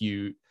moments,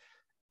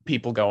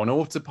 people go on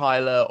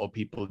autopilot, or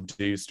people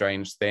do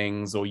strange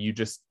things, or you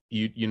just,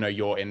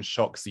 you're in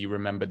shock, so you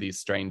remember these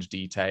strange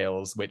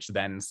details which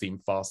then seem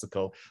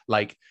farcical.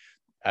 Like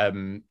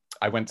I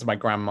went to my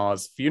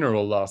grandma's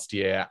funeral last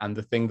year, and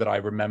the thing that I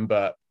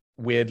remember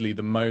weirdly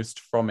the most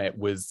from it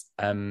was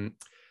all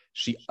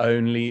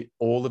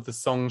of the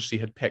songs she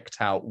had picked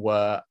out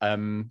were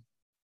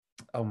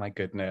oh my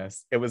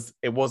goodness,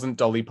 it wasn't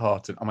Dolly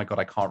Parton. Oh my God,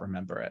 I can't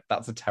remember it.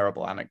 That's a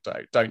terrible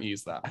anecdote. Don't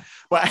use that.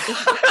 Like,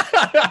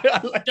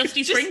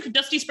 Dusty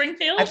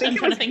Springfield. I think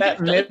it was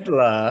Bette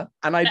Midler,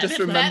 and I just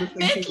remember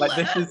thinking, like,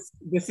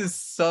 this is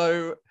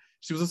so.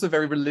 She was also a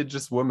very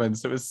religious woman,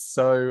 so it was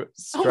so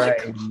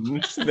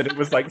strange that it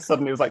was like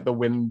suddenly it was like the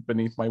wind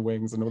beneath my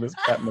wings and all this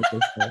Bette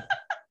Midler stuff.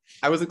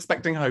 I was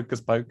expecting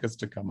Hocus Pocus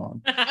to come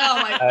on. Oh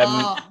my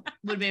God,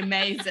 would be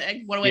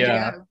amazing. What a way to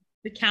go.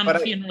 The camp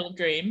funeral of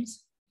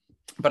dreams.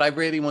 But I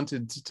really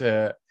wanted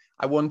to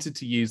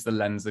use the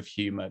lens of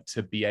humor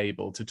to be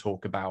able to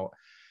talk about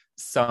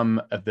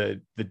some of the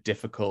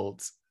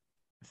difficult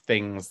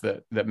things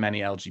that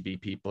many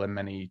LGBT people and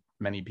many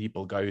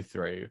people go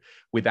through,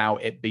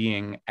 without it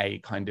being a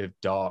kind of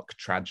dark,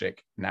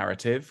 tragic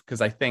narrative.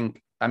 Because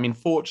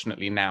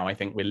fortunately now, I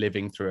think we're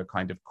living through a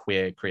kind of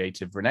queer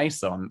creative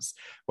renaissance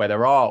where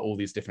there are all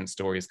these different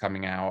stories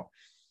coming out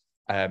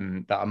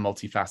that are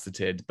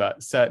multifaceted.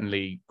 But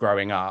certainly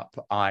growing up,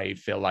 I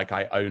feel like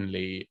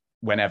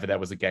whenever there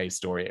was a gay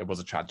story, it was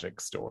a tragic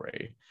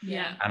story.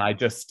 Yeah. And I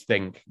just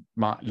think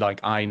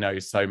I know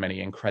so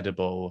many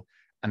incredible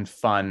and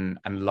fun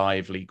and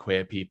lively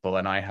queer people,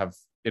 and I have,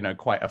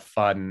 quite a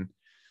fun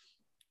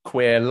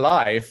queer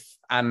life.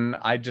 And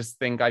I just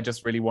think I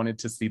just really wanted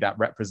to see that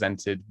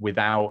represented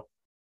without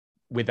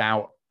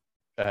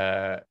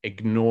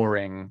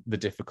ignoring the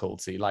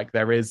difficulty. Like,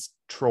 there is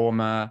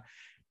trauma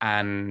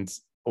and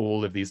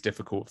all of these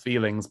difficult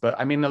feelings, but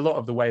a lot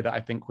of the way that I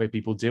think queer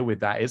people deal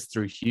with that is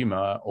through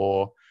humor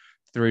or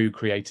through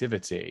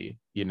creativity,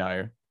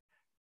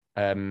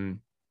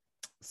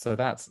 so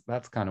that's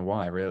kind of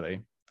why,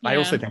 really. Yeah. I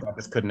also think I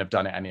just couldn't have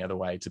done it any other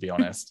way, to be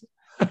honest.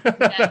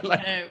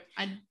 Yeah,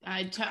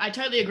 I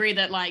totally agree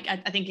that, like,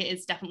 I think it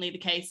is definitely the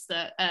case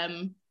that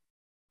I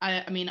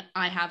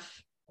have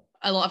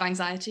a lot of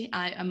anxiety.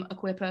 I am a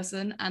queer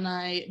person, and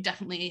I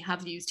definitely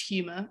have used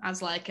humor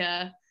as like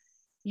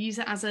use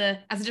it as a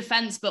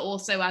defense, but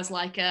also as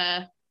like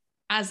a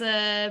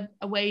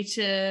way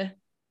to,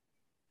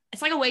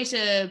 it's like a way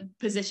to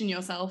position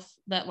yourself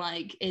that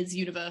like is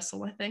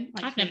universal, I think.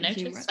 Like, I've never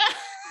noticed.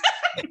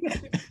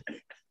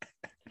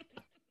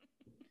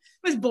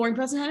 Most boring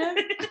person I know.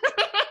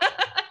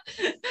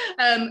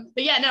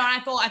 But yeah, no, I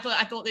thought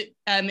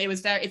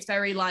that it's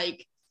very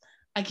like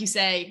you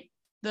say,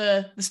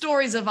 the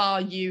stories of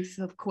our youth,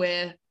 of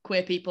queer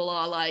people,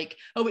 are like,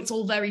 oh, it's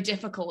all very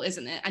difficult,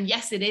 isn't it? And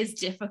yes, it is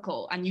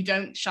difficult, and you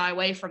don't shy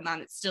away from that.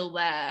 It's still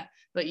there,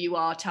 but you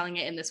are telling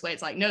it in this way.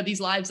 It's like, no,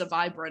 these lives are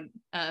vibrant,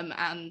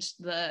 and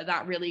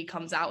that really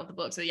comes out of the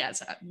book. So yeah,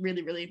 I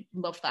really, really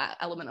love that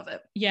element of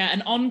it. Yeah,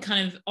 and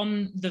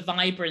on the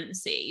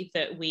vibrancy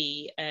that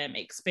we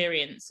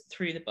experience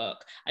through the book,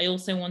 I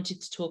also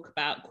wanted to talk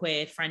about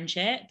queer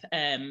friendship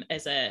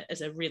as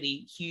a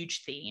really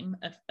huge theme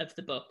of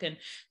the book, and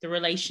the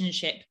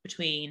relationship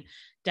between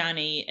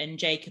Danny and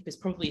Jacob is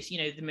probably,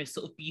 the most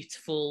sort of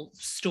beautiful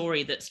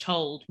story that's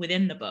told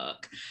within the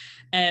book.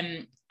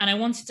 And I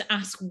wanted to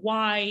ask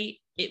why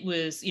it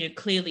was,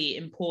 clearly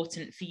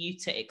important for you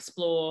to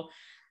explore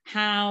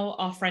how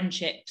our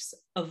friendships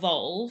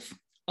evolve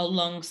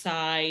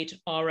alongside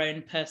our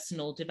own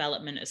personal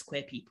development as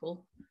queer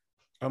people.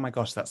 Oh my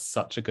gosh, that's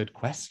such a good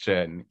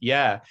question.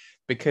 Yeah,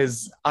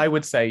 because I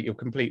would say you're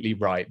completely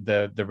right.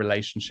 The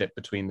relationship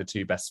between the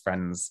two best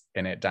friends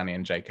in it, Danny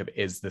and Jacob,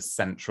 is the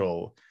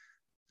central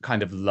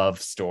kind of love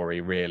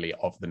story really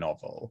of the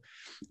novel.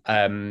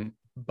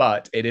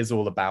 But it is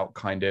all about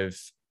kind of,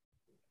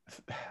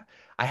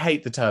 I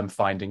hate the term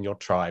finding your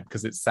tribe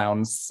because it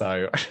sounds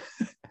so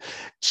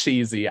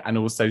cheesy and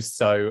also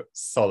so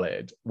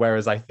solid.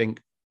 Whereas I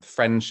think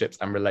friendships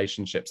and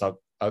relationships are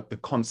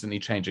constantly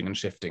changing and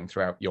shifting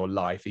throughout your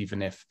life.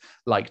 Even if,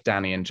 like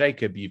Danny and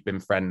Jacob, you've been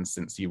friends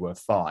since you were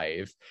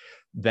 5,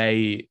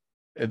 the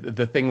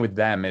thing with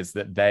them is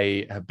that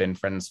they have been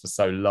friends for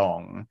so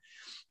long.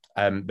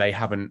 They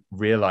haven't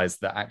realized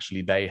that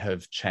actually they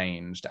have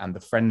changed and the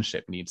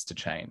friendship needs to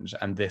change.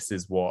 And this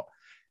is what,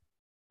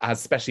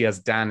 especially as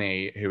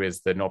Danny, who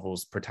is the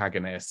novel's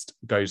protagonist,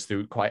 goes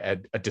through quite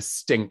a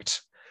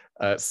distinct,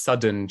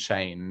 sudden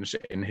change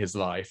in his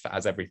life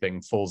as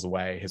everything falls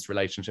away. His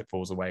relationship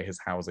falls away, his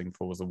housing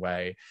falls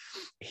away.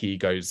 He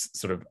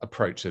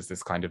approaches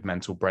this kind of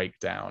mental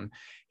breakdown.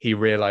 He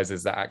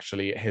realizes that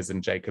actually his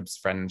and Jacob's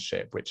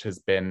friendship, which has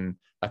been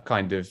a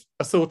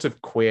sort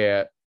of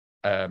queer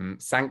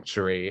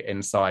sanctuary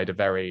inside a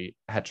very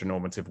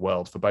heteronormative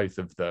world for both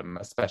of them,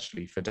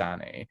 especially for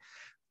Danny,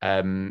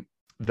 that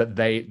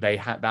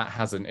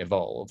hasn't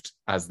evolved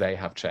as they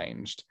have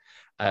changed.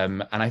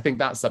 And I think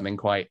that's something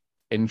quite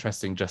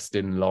interesting just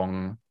in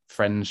long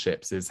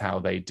friendships, is how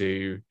they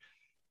do,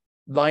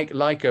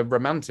 like a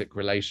romantic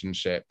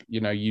relationship,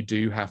 you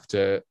do have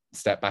to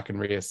step back and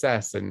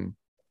reassess and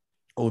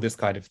all this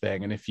kind of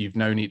thing. And if you've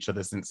known each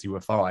other since you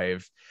were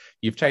 5,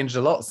 you've changed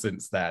a lot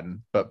since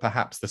then, but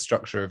perhaps the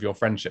structure of your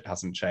friendship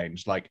hasn't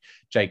changed. Like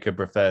Jacob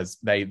refers,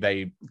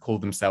 they call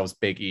themselves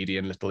Big Edie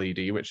and Little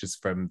Edie, which is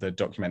from the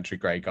documentary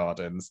Grey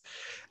Gardens.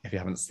 If you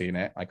haven't seen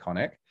it,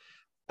 iconic.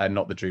 And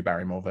not the Drew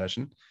Barrymore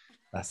version.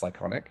 That's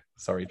iconic.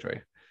 Sorry, Drew.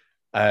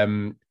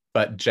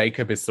 But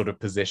Jacob is sort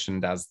of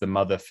positioned as the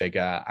mother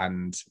figure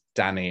and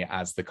Danny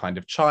as the kind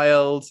of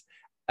child.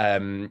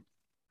 And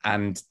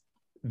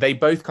they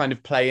both kind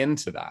of play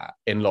into that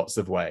in lots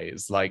of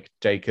ways. Like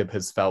Jacob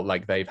has felt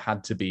like they've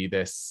had to be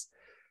this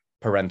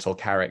parental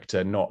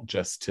character, not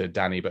just to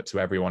Danny, but to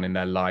everyone in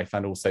their life,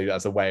 and also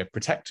as a way of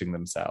protecting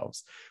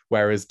themselves.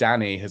 Whereas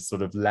Danny has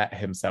sort of let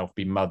himself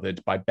be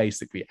mothered by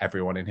basically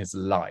everyone in his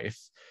life,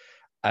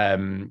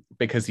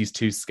 because he's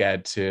too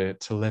scared to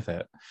live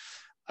it.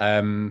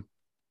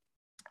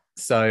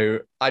 So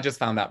I just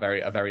found that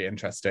very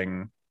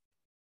interesting.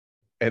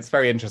 It's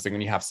very interesting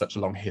when you have such a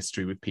long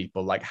history with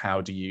people. Like,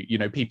 how do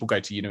you people go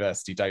to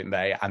university, don't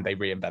they? And they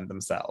reinvent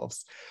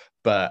themselves.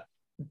 But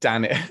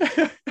Danny,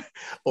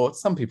 or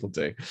some people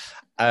do.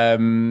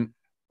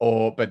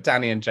 But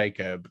Danny and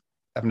Jacob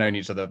have known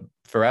each other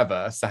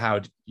forever.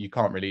 So you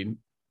can't really,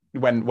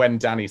 when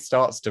Danny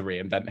starts to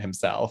reinvent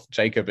himself,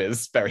 Jacob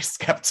is very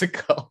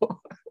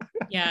skeptical.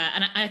 Yeah,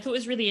 and I thought it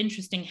was really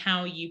interesting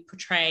how you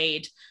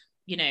portrayed,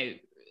 the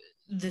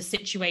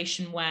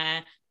situation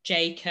where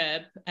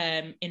Jacob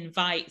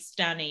invites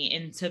Danny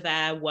into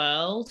their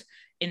world,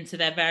 into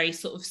their very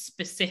sort of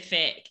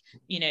specific,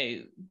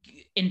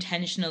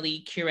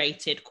 intentionally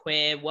curated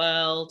queer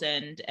world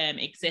and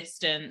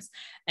existence,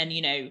 and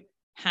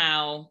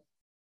how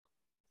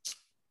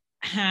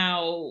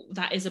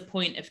that is a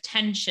point of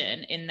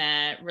tension in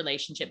their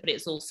relationship, but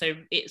it's also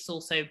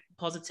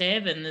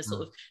positive, and the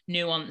sort of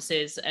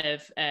nuances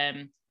of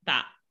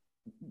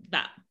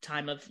that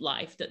time of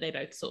life that they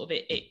both sort of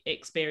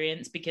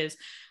experience. Because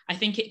I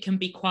think it can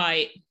be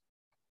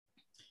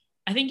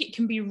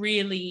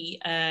really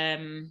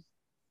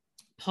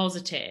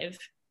positive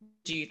to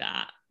do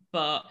that,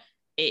 but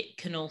it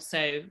can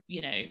also,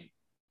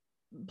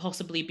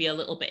 possibly be a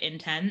little bit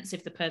intense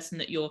if the person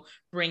that you're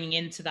bringing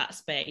into that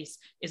space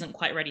isn't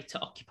quite ready to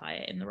occupy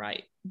it in the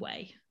right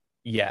way.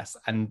 Yes,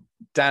 and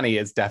Danny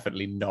is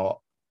definitely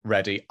not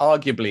ready,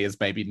 arguably is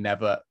maybe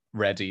never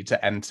ready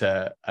to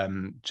enter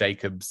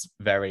Jacob's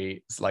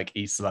very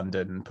East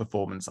London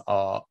performance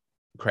art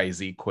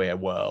crazy queer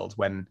world,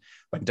 when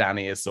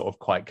Danny is sort of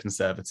quite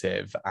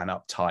conservative and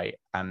uptight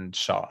and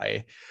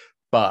shy.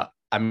 But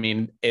I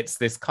mean, it's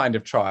this kind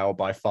of trial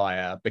by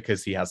fire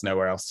because he has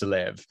nowhere else to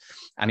live.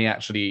 And he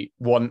actually,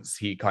 once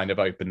he kind of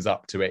opens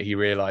up to it, he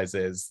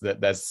realizes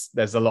that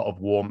there's a lot of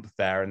warmth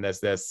there, and there's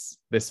this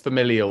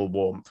familial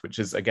warmth, which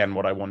is again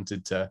what I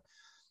wanted to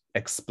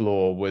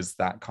explore was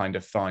that kind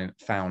of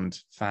found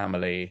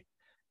family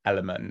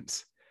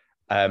element,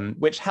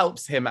 which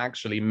helps him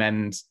actually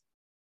mend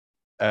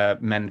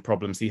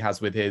problems he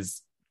has with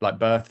his like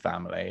birth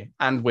family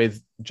and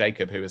with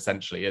Jacob, who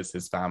essentially is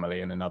his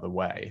family in another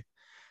way.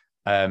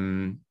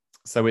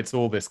 So it's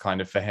all this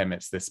kind of, for him,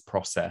 it's this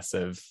process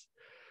of,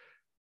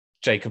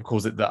 Jacob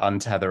calls it the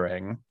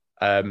untethering,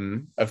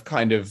 of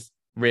kind of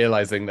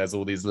realizing there's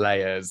all these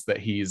layers that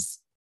he's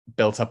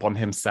built up on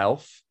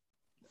himself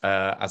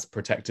as a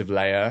protective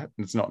layer.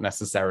 It's not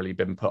necessarily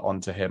been put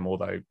onto him,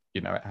 although, you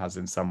know, it has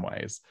in some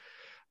ways.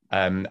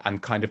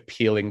 And kind of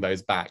peeling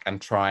those back and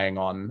trying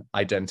on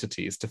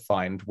identities to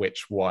find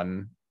which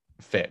one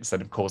fits.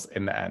 And of course,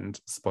 in the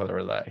end, spoiler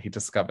alert, he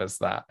discovers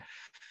that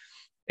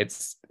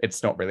it's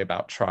not really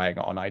about trying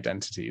on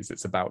identities.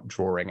 It's about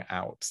drawing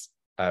out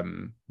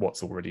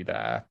what's already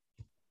there.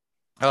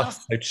 Oh,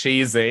 so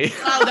cheesy.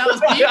 Oh, that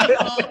was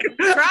beautiful.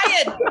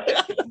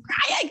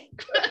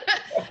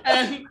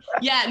 Crying.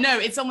 Yeah, no,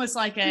 it's almost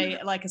like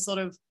a sort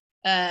of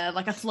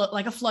like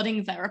a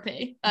flooding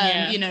therapy.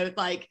 You know,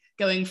 like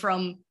going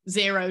from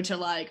zero to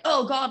like,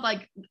 oh God,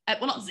 like,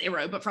 well, not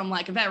zero, but from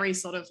like a very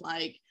sort of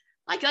like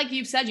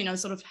you've said, you know,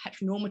 sort of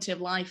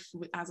heteronormative life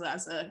as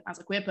a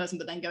queer person,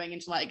 but then going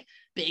into like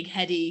big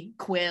heady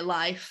queer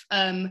life.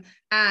 Yeah,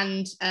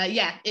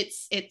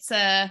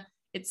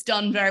 it's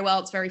done very well.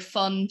 It's very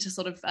fun to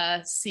sort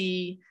of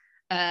see.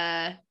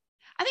 I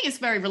think it's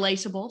very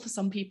relatable for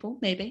some people,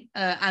 maybe,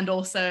 and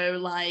also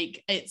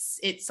like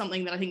it's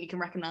something that I think you can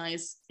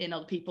recognize in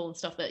other people and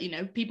stuff, that, you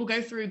know, people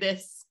go through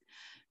this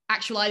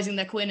actualizing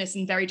their queerness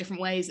in very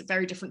different ways at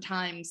very different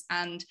times.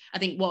 And I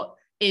think what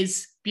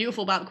is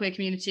beautiful about the queer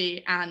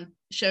community and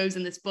shows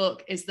in this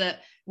book is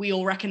that we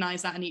all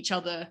recognize that in each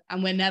other,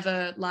 and we're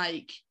never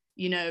like,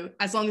 you know,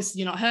 as long as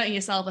you're not hurting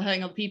yourself or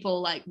hurting other people,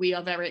 like, we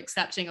are very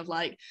accepting of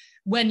like,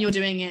 when you're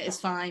doing it is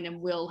fine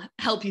and we'll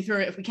help you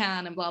through it if we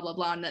can, and blah blah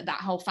blah. And that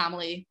whole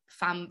family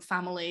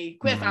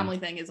queer family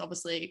thing is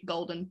obviously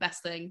golden,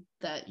 best thing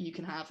that you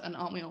can have, and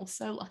aren't we all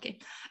so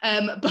lucky?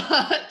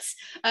 But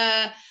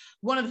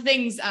one of the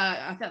things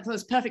I thought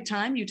was perfect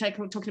time, you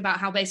talking about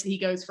how basically he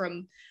goes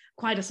from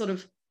quite a sort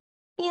of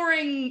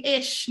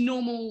boring-ish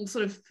normal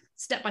sort of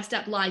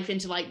step-by-step life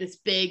into like this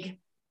big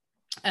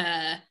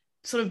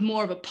sort of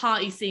more of a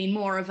party scene,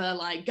 more of a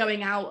like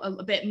going out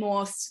a bit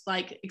more,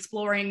 like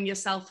exploring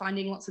yourself,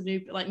 finding lots of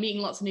new, like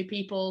meeting lots of new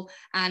people,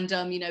 and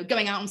you know,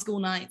 going out on school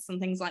nights and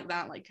things like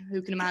that, like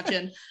who can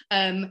imagine?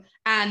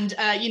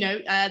 You know,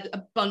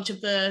 a bunch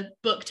of the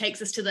book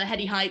takes us to the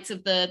heady heights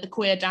of the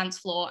queer dance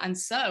floor, and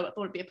so I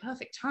thought it'd be a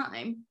perfect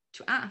time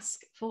to ask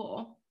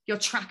for your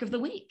track of the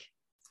week.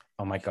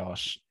 Oh my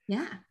gosh.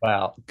 Yeah.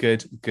 Well,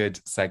 good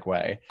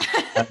segue.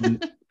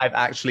 I've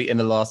actually, in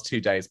the last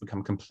 2 days,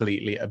 become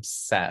completely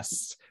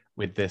obsessed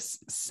with this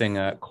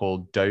singer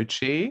called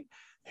Doechii,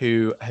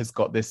 who has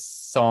got this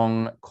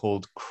song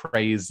called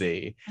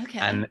Crazy. Okay.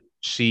 And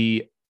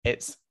the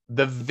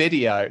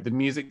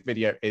music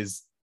video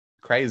is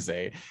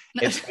crazy.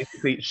 It's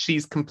basically,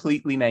 she's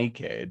completely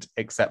naked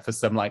except for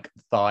some like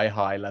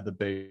thigh-high leather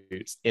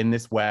boots in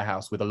this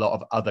warehouse with a lot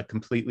of other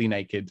completely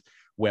naked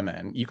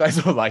women. You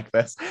guys will like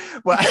this.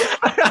 Well,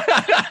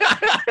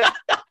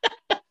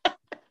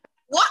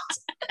 what?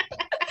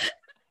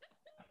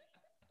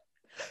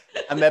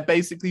 And they're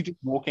basically just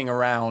walking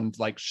around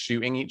like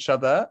shooting each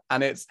other.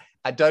 And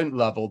I don't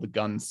love all the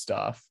gun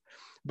stuff,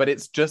 but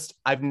it's just,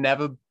 I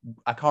can't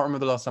remember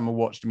the last time I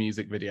watched a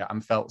music video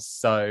and felt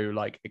so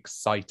like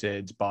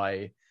excited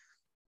by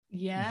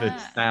the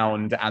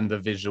sound and the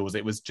visuals.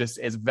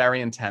 It's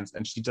very intense.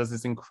 And she does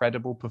this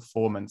incredible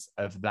performance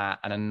of that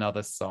and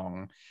another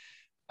song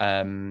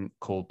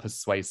called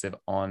Persuasive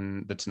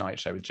on The Tonight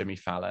Show with Jimmy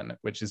Fallon,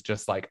 which is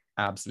just like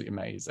absolutely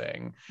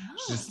amazing.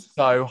 She's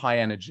so high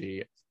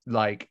energy,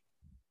 like,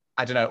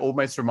 I don't know,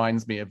 almost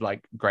reminds me of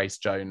like Grace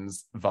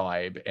Jones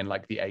vibe in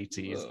like the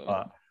 80s,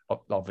 but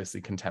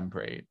obviously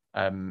contemporary.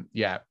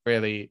 Yeah,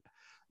 really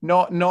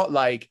not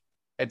like,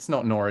 it's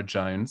not Norah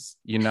Jones,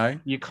 you know,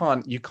 you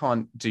can't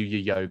do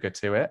your yoga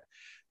to it,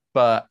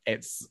 but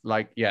it's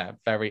like, yeah,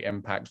 very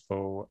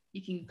impactful.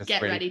 You can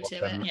get really ready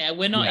to it. Yeah,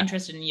 we're not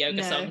interested in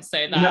yoga songs,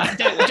 so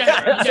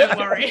don't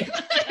worry.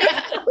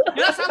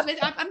 No, that sounds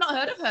amazing. I've not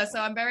heard of her, so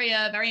I'm very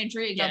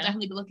intrigued. Yeah. I'll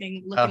definitely be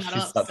looking that up.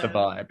 She's such a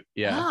vibe.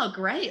 Yeah. Oh,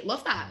 great.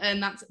 Love that.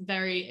 And that's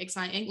very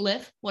exciting.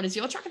 Liv, what is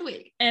your track of the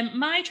week?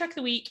 My track of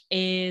the week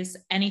is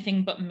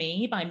Anything But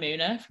Me by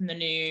Muna from the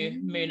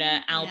new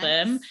Muna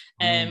album.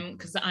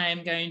 Because I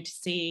am going to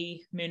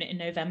see Muna in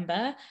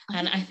November,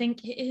 and I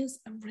think it is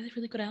a really,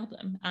 really good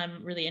album.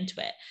 I'm really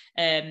into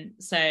it.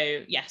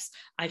 So yes,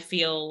 I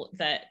feel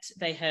that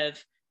they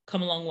have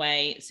come a long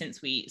way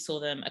since we saw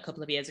them a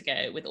couple of years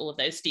ago with all of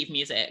those Steve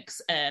Musics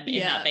in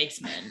that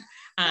basement.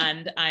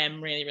 And I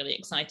am really, really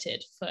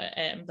excited for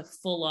the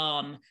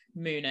full-on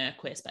Muna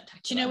Queer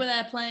Spectacular. Do you know where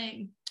they're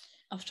playing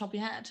off the top of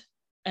your head?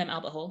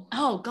 Albert Hall.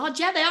 Oh God,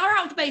 yeah, they are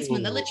out of the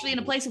basement. They're literally in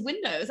a place of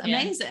windows.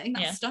 Amazing.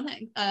 That's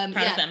stunning. Proud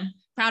of them.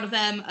 proud of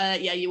them.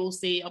 Yeah, you will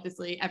see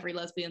obviously every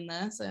lesbian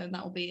there, so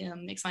that will be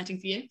exciting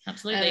for you.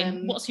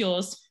 Absolutely. What's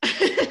yours?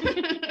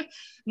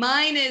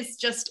 Mine is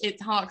just,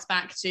 it harks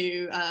back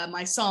to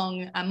my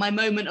song and my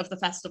moment of the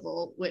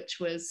festival, which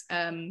was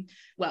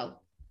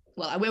well,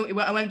 I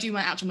won't do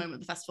my actual moment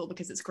of the festival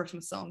because it's a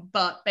Christmas song,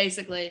 but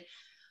basically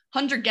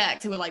 100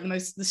 gecs, who are like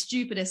the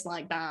stupidest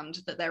like band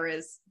that there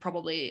is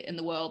probably in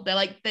the world. They're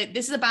like,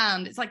 this is a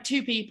band, it's like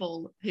two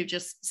people who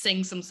just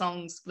sing some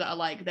songs that are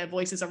like, their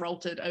voices are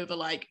altered over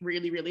like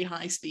really, really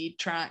high speed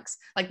tracks.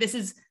 Like this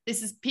is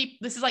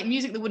like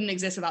music that wouldn't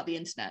exist without the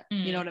internet.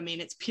 You know what I mean?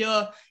 It's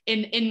pure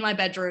in my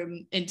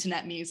bedroom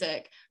internet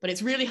music, but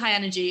it's really high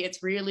energy.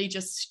 It's really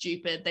just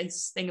stupid. They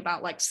sing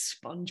about like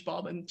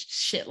SpongeBob and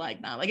shit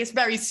like that. Like it's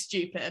very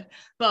stupid,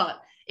 but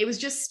it was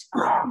just,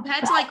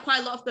 compared to like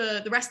quite a lot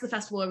of the rest of the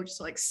festival, where we're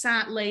just like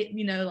sat late,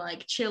 you know,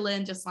 like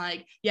chilling, just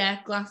like,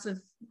 yeah, glass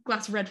of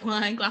red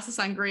wine, glass of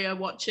sangria,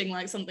 watching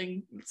like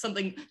something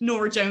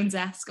Nora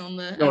Jones-esque on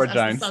the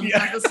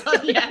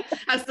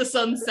as the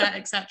sunset,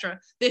 etc.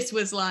 This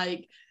was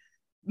like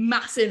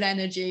massive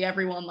energy,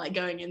 everyone like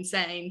going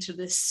insane to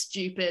this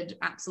stupid,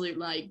 absolute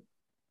like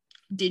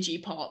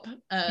digipop.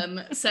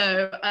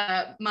 So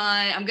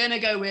I'm gonna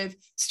go with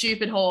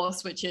Stupid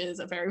Horse, which is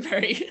a very,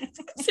 very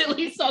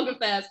silly song of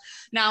theirs.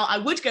 Now I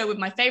would go with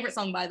my favorite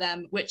song by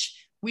them,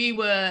 which me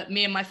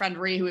and my friend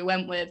Ree, who we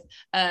went with,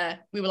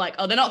 we were like,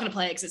 oh, they're not going to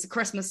play it because it's a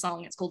Christmas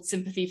song. It's called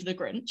Sympathy for the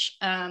Grinch.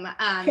 And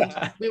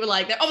we were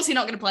like, they're obviously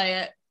not going to play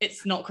it.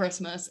 It's not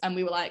Christmas. And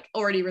we were like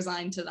already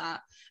resigned to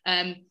that.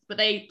 But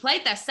they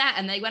played their set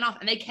and they went off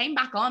and they came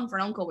back on for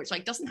an encore, which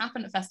like doesn't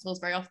happen at festivals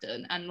very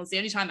often. And was the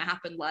only time it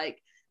happened,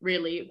 like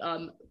really,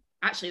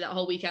 actually that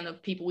whole weekend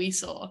of people we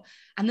saw.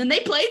 And then they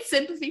played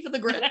Sympathy for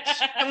the Grinch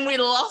and we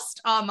lost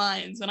our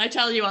minds. When I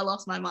tell you I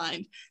lost my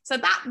mind. So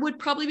that would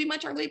probably be my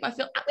track lead. But I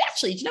feel,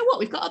 actually, do you know what?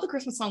 We've got other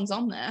Christmas songs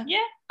on there.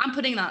 Yeah. I'm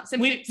putting that.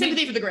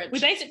 Sympathy for the Grinch.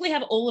 We basically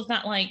have all of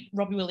that like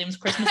Robbie Williams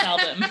Christmas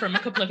album from a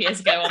couple of years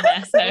ago on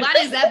there. So well, that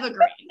is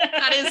evergreen.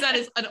 That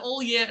is an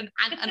all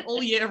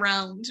year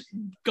round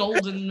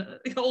golden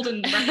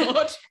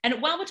record.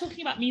 And while we're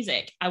talking about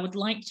music, I would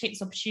like to take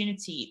this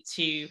opportunity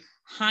to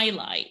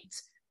highlight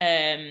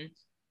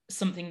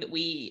something that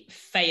we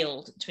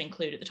failed to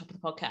include at the top of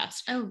the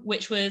podcast,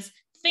 which was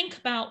think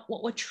about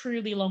what we're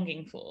truly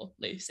longing for,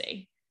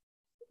 Lucy.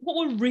 What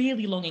we're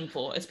really longing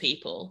for as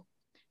people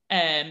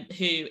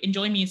who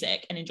enjoy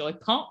music and enjoy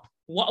pop.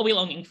 What are we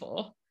longing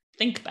for?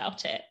 Think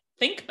about it.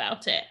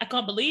 I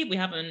can't believe we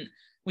haven't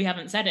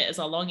said it as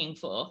our longing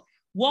for.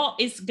 What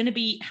is going to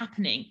be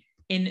happening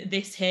in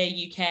this here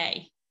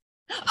UK?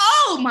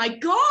 Oh my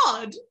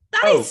God!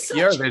 That is such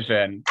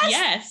Eurovision.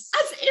 Yes.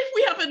 As if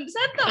we haven't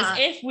said that. As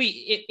if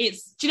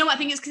it's. Do you know what I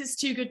think? It's because it's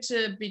too good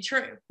to be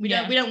true. We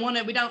don't want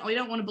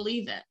to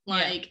believe it.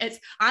 Like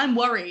I'm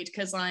worried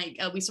because like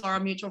we saw our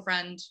mutual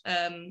friend.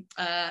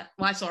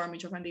 I saw our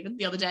mutual friend even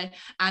the other day,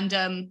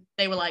 and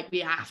they were like, we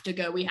have to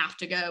go,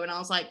 and I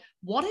was like,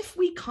 what if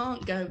we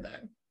can't go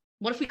though?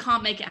 What if we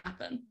can't make it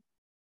happen?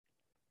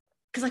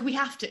 Because like we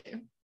have to,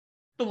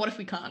 but what if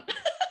we can't?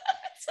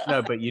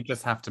 No, but you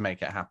just have to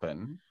make it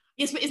happen.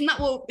 Yes, but isn't that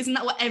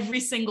what every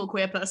single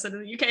queer person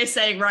in the UK is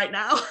saying right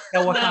now?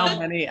 Yeah,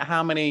 well,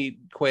 how many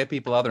queer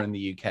people are there in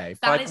the UK?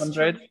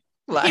 500?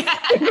 Like,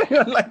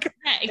 like,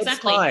 yeah,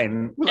 exactly.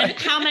 Fine. Like, and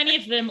how many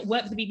of them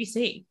work for the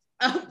BBC?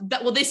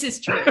 Well, this is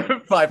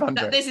true.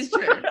 500. This is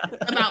true.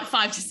 About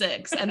 5 to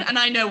 6, and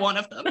I know one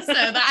of them. So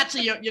that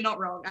actually, you're not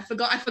wrong. I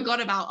forgot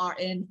about our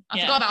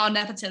forgot about our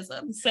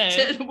nepotism. So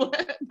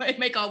to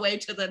make our way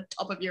to the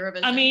top of Eurovision.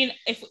 I mean,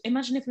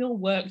 imagine if we all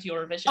worked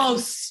Eurovision. Oh,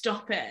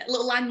 stop it,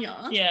 little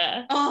lanyard.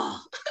 Yeah.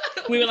 Oh,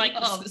 we were like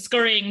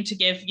scurrying to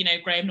give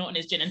Graham Norton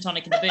his gin and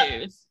tonic in the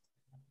booth.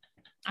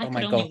 I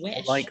could only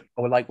wish.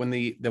 Or like when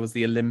there was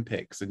the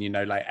Olympics,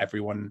 and like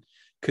everyone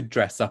could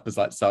dress up as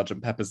like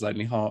Sergeant Pepper's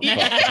Lonely Hearts.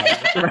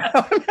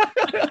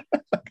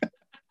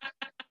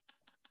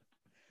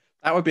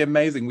 That would be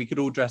amazing. We could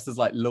all dress as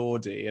like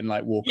Lordy and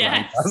like walk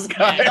around.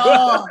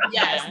 Oh,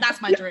 yes, that's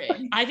my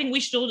dream. I think we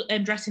should all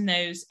dress in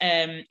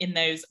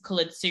those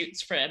coloured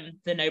suits from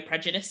the No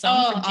Prejudice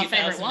song from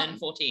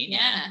 2014.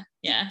 Yeah.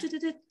 Yeah.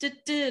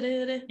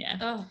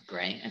 Oh,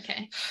 great.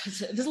 Okay.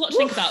 There's a lot to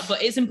think about,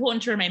 but it's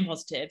important to remain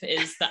positive.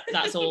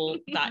 That's all.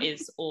 That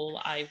is all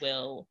I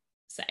will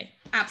say.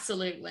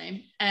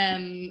 Absolutely.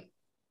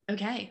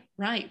 Okay,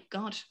 right.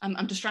 God,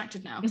 I'm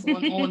distracted now because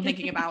all I'm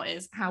thinking about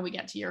is how we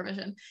get to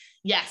Eurovision.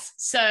 Yes.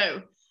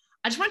 So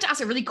I just wanted to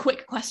ask a really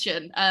quick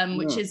question,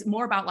 which is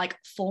more about like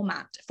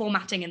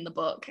formatting in the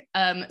book.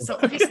 So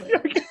obviously,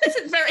 this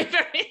is very,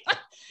 very.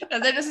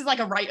 This is like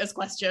a writer's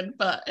question,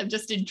 but I'm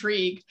just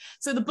intrigued.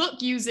 So the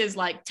book uses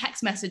like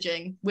text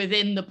messaging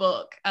within the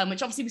book,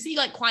 which obviously we see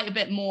like quite a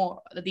bit more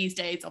these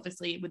days,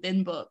 obviously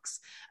within books.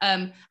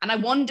 And I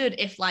wondered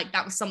if like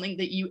that was something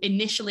that you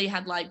initially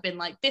had like been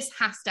like, this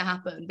has to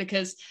happen,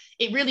 because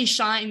it really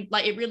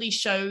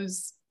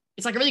shows,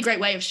 it's like a really great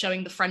way of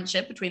showing the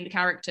friendship between the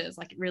characters.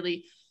 Like it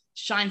really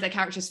shines their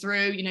characters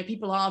through.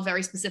 People are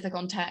very specific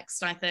on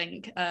text, I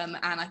think. And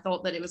I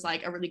thought that it was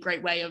like a really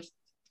great way of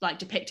like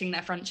depicting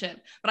their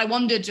friendship. But I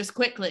wondered just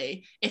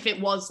quickly if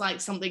it was like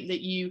something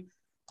that you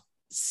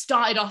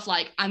started off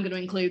like, I'm going to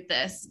include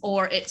this,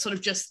 or it sort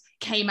of just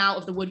came out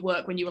of the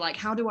woodwork when you were like,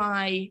 how do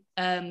I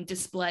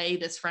display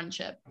this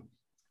friendship?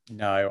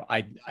 No,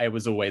 I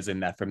was always in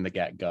there from the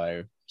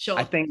get-go. Sure.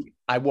 I think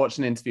I watched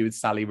an interview with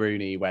Sally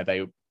Rooney where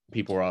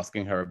people were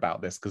asking her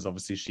about this, because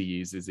obviously she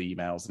uses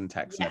emails and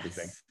texts and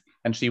everything.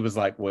 And she was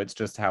like, well, it's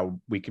just how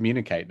we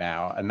communicate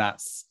now. And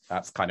that's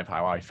kind of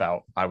how I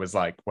felt. I was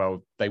like,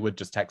 well, they would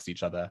just text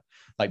each other.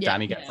 Like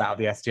Danny gets out of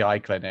the STI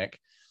clinic.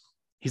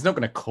 He's not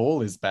going to call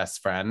his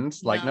best friend.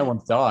 Like, no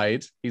one's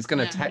died. He's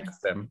going to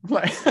text him.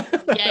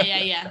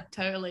 yeah.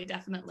 Totally,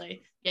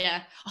 definitely.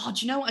 Yeah. Oh,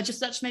 do you know what? That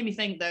just made me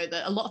think, though,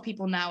 that a lot of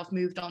people now have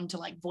moved on to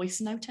like voice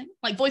noting.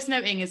 Like voice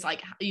noting is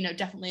like,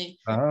 definitely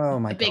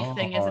a big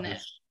thing, isn't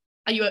it?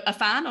 Are you a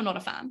fan or not a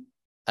fan?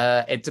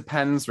 It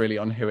depends really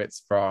on who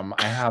it's from.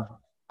 I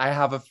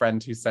have a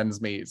friend who sends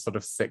me sort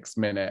of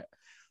 6-minute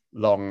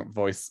long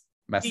voice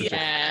messages.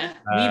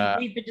 Yeah,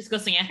 we've been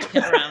discussing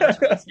etiquette around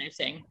voice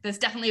noting. There's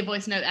definitely a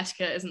voice note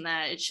etiquette, isn't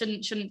there? It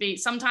shouldn't be.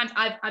 Sometimes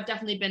I've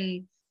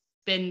definitely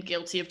been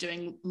guilty of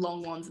doing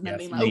long ones and then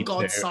being like, oh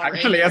God, sorry.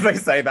 Actually, as I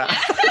say that.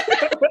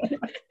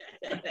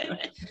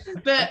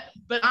 but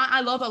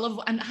I love,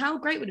 and how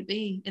great would it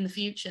be in the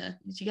future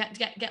to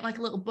get like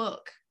a little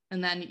book,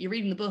 and then you're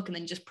reading the book and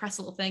then you just press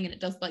a little thing and it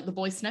does like the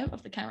voice note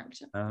of the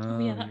character.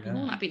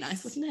 That'd be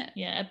nice, wouldn't it?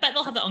 Yeah, I bet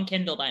they'll have it on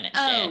Kindle by next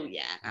year. Oh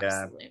yeah,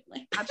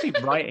 absolutely. Actually,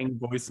 writing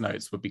voice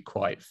notes would be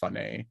quite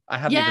funny. I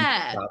hadn't even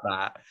thought about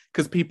that,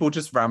 because people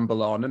just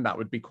ramble on and that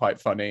would be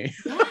quite funny.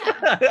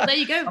 Yeah, there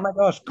you go. Oh my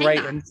gosh, great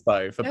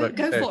inspo for book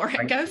go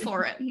two. Go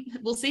for it.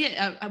 We'll see it.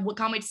 I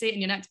can't wait to see it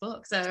in your next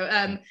book.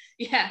 So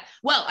yeah,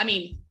 well, I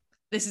mean,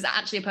 this is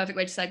actually a perfect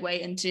way to segue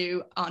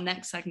into our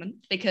next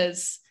segment,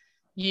 because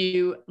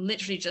you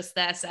literally just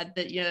there said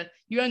that you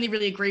only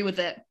really agree with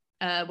it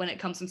when it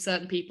comes from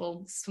certain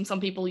people. From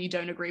some people you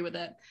don't agree with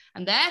it,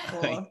 and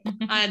therefore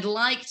I'd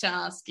like to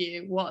ask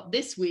you what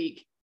this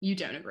week you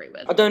don't agree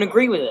with. I don't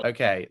agree with it.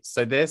 Okay,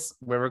 so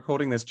we're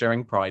recording this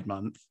during Pride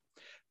Month.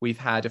 We've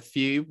had a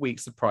few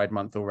weeks of Pride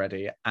Month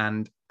already,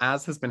 and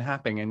as has been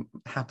happening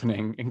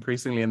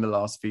increasingly in the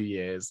last few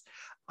years,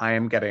 I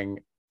am getting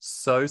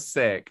so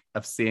sick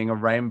of seeing a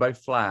rainbow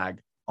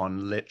flag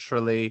on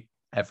literally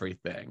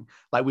everything.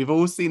 Like, we've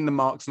all seen the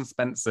Marks and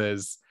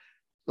Spencer's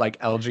like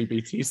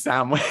LGBT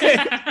sandwich.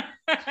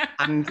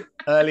 And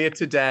earlier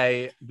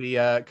today,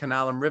 the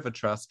Canal and River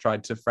Trust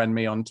tried to friend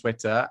me on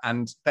Twitter,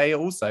 and they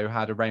also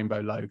had a rainbow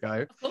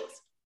logo. Of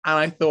course. And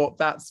I thought,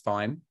 that's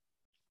fine.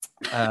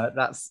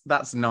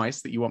 That's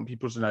nice that you want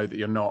people to know that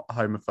you're not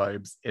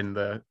homophobes in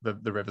the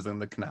rivers and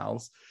the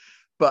canals.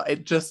 But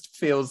it just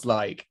feels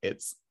like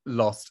it's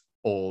lost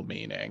all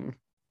meaning.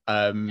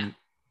 And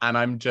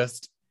I'm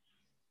just,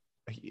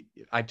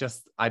 I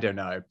don't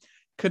know.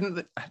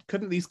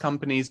 Couldn't these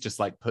companies just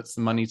like put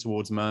some money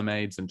towards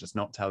mermaids and just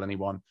not tell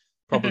anyone?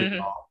 Probably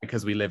not,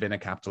 because we live in a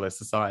capitalist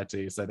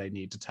society, so they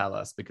need to tell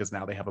us, because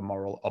now they have a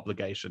moral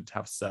obligation to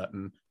have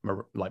certain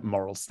like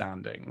moral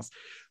standings.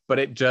 But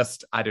it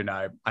just, I don't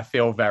know. I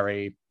feel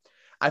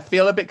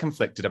a bit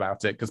conflicted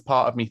about it, because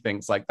part of me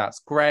thinks like that's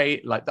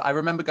great. Like, I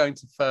remember going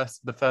to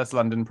the first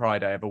London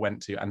Pride I ever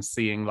went to and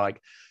seeing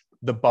like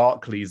the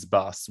Barclays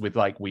bus with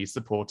like, we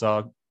support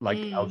our like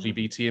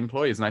LGBT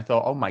employees, and I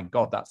thought, oh my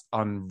God, that's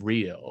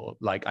unreal.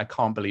 Like, I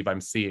can't believe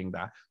I'm seeing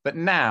that. But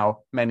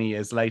now, many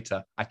years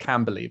later, I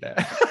can believe it.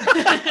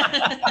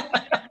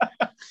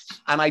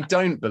 And I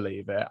don't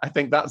believe it. I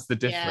think that's the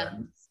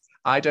difference.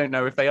 I don't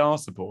know if they are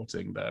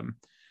supporting them.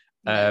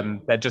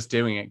 They're just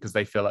doing it because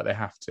they feel like they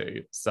have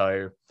to.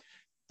 So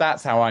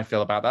that's how I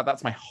feel about that.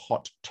 That's my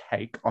hot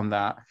take on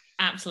that.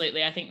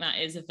 Absolutely, I think that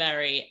is a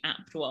very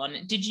apt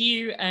one. Did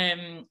you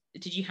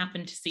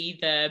happen to see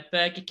the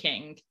Burger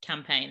King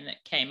campaign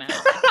that came out?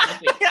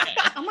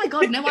 Oh my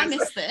God, no, I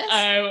missed this.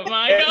 Oh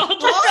my God.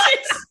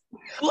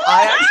 What?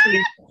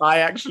 I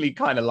actually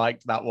kind of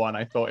liked that one.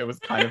 I thought it was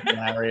kind of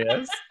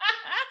hilarious.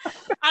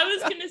 I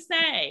was gonna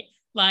say,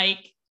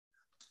 like,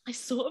 I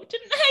sort of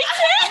didn't hate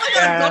it. Oh my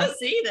God, I've got to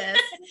see this.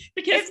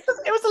 Because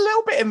it was a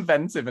little bit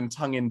inventive and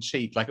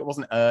tongue-in-cheek. Like, it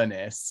wasn't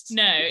earnest.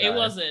 No, it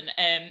wasn't.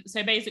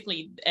 So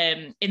basically,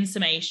 in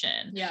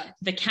summation,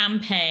 the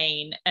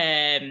campaign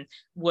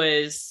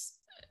was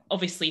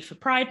obviously for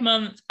Pride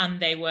Month, and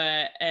they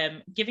were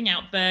giving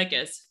out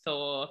burgers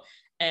for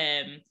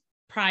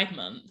Pride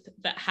Month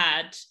that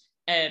had,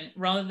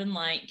 rather than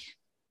like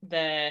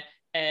the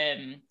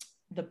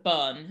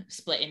bun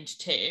split into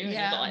two, and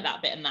you've got like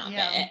that bit and that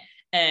bit.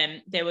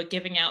 They were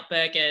giving out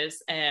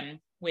burgers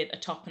with a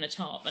top and a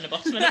top and a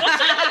bottom and a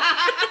bottom.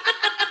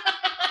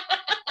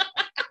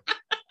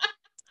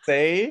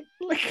 See?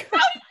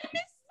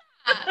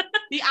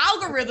 The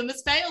algorithm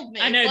has failed me.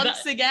 I know,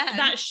 once again.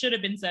 That should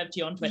have been served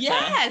to you on Twitter.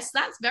 Yes,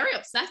 that's very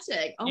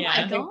upsetting. Oh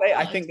my God.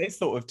 I think they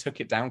sort of took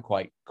it down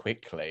quite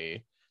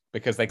quickly,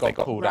 because they got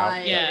pulled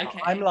out. Yeah, okay.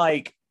 I'm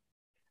like,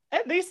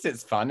 At least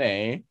it's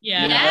funny.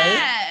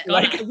 Yeah.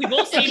 Like we've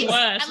all seen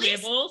worse.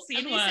 We've all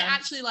seen worse. It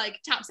actually like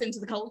taps into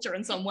the culture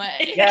in some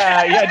way.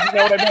 Yeah. Do you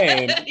know what I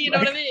mean? You know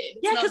what I mean?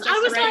 Yeah, because I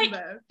was like,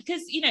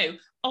 because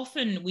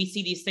often we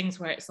see these things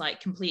where it's like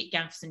complete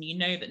gaffes, and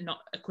that not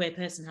a queer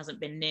person hasn't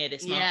been near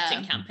this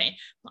marketing campaign.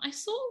 But I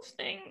sort of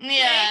think,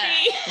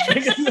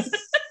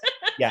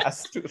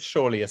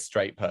 surely a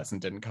straight person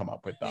didn't come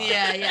up with that.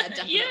 Yeah,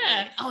 definitely.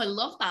 Yeah. Oh, I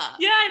love that.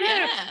 Yeah, I know.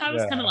 Yeah. I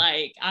was kind of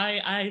like,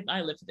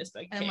 I live for this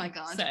Burger King. Oh my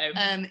god. So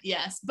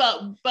yes,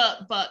 but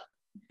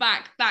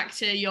back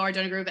to your I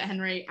don't agree with it,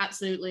 Henry.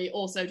 Absolutely.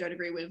 Also don't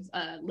agree with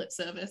lip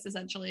service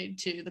essentially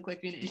to the queer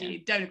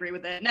community. Don't agree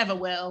with it. Never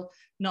will.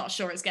 Not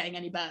sure it's getting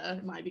any better.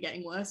 It might be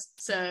getting worse.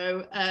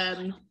 So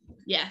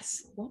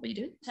yes. What were you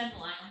doing? Turn the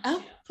light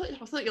Oh, on.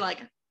 I thought you were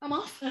like, I'm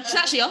off. She's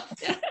actually off.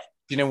 Yeah. Do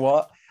you know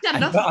what?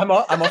 I'm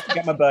off to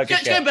get my burger.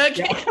 Go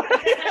Burger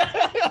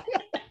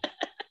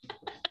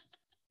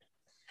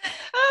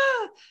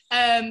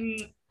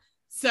King.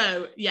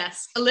 So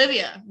yes,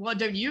 Olivia, what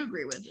don't you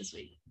agree with this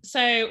week?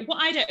 So what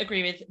I don't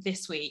agree with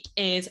this week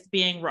is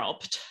being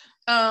robbed.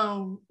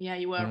 Oh yeah,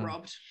 you were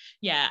robbed.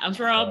 Yeah, I was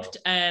robbed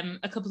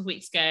a couple of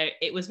weeks ago.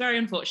 It was very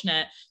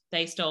unfortunate.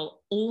 They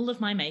stole all of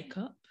my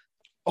makeup,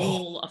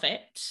 all of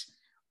it,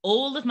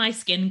 all of my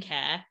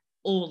skincare,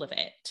 all of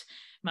it.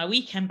 My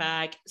weekend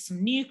bag,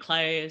 some new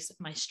clothes,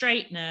 my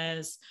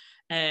straighteners,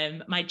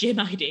 my gym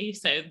ID,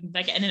 so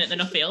they're getting in at the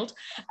Nuffield,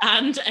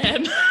 and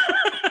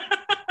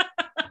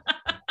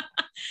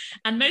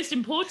and most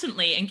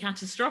importantly and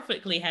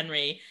catastrophically,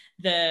 Henry,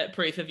 the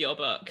proof of your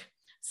book.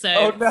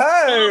 So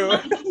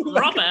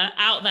Robert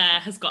out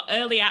there has got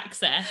early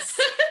access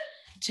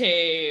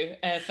to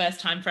First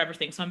Time for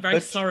Everything, so I'm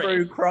very sorry.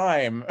 True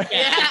crime.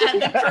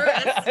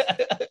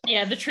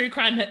 The true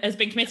crime has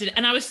been committed,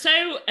 and I was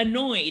so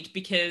annoyed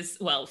because,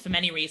 well, for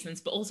many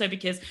reasons, but also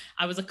because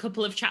I was a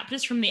couple of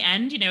chapters from the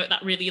end.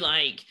 That really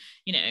like,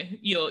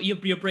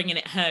 you're bringing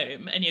it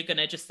home, and you're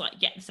gonna just like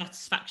get the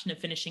satisfaction of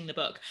finishing the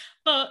book.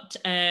 But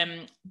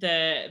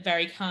the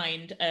very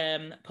kind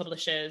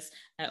publishers,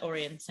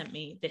 Orion, sent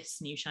me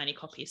this new shiny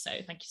copy, so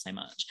thank you so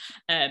much.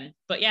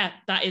 But yeah,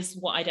 that is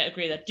what I don't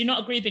agree with. I do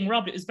not agree with being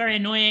robbed. It was very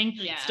annoying.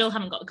 Still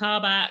haven't got the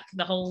car back.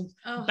 The whole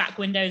back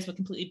windows were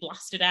completely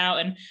blasted out,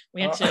 and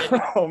we had to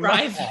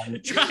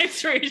drive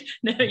through.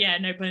 No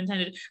pun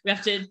intended. We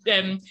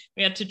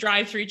had to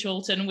drive through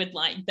Chorlton with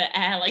like the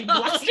air like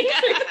blasting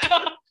through the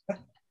car.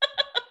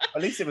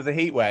 At least it was a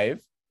heat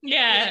wave.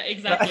 Yeah,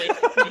 exactly.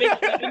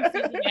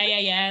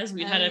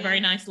 We'd had a very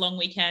nice long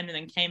weekend and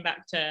then came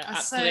back to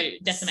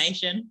absolute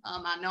decimation.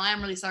 Oh man, no, I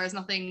am really sorry. There's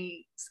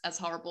nothing as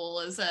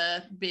horrible as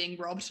being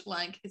robbed.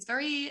 Like, it's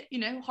very,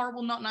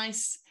 horrible, not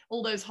nice,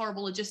 all those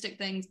horrible logistic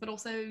things, but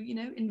also,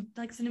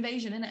 it's an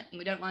invasion, isn't it? And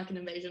we don't like an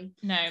invasion.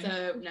 No.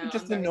 So, no. It's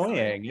just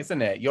annoying,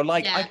 isn't it? You're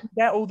like, I can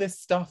get all this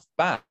stuff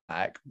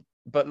back,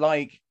 but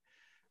like,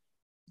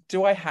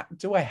 do I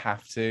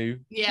have to?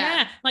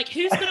 Yeah. Like,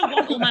 who's gonna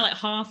want all my like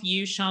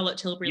half-used Charlotte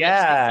Tilbury lipsticks?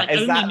 Yeah, like,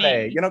 exactly.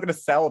 Only me. You're not gonna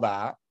sell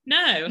that.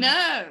 No.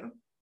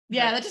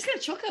 Yeah, they're just gonna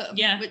chuck them.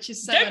 Yeah, which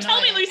is so. Don't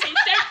tell me, Lucy.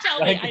 Don't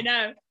tell me. I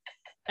know.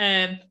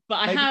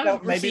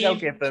 But maybe they'll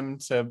give them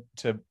to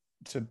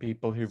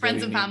people who friends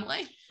really and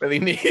family really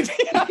need.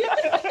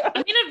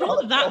 I mean, I'd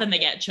rather that than they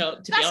get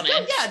chucked, to be honest.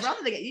 I'd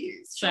rather they get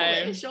used.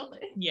 Surely.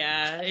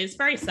 Yeah, it's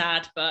very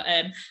sad, but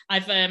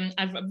I've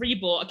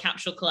rebought a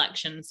capsule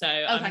collection, so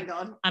thank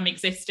God. I'm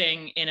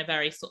existing in a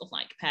very sort of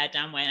like pared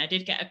down way, and I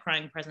did get a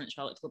crying present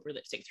Charlotte Tilbury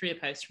lipstick through the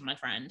post from my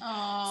friend.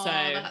 Oh, so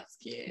that's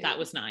cute. That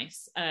was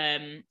nice.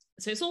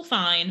 So it's all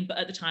fine, but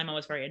at the time I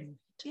was very annoyed.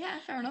 Yeah,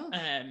 fair enough.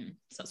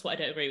 So that's what I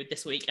don't agree with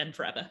this week and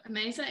forever.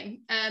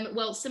 Amazing.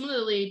 Well,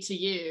 similarly to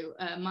you,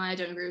 my I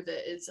don't agree with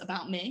it is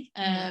about me.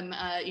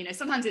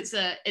 Sometimes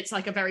it's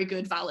like a very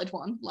good, valid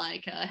one,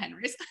 like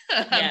Henry's.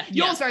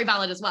 Yours very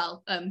valid as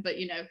well. But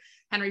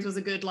Henry's was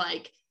a good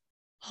like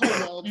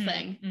whole world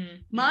thing.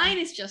 Mine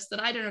is just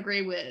that I don't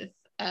agree with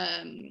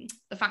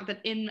the fact that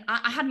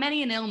I had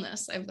many an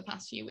illness over the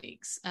past few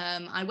weeks.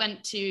 I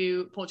went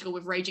to Portugal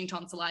with raging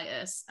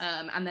tonsillitis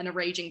and then a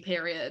raging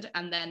period,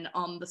 and then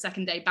on the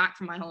second day back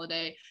from my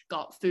holiday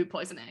got food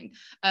poisoning.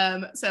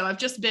 So I've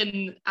just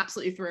been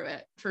absolutely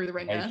through the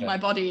ringer. Okay. My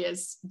body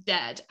is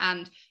dead,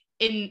 and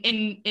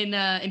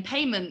in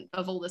payment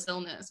of all this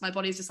illness, my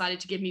body's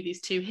decided to give me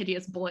these 2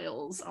 hideous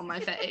boils on my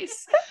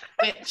face,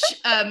 which,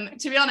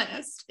 to be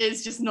honest,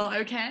 is just not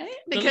okay,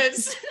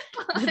 because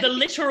the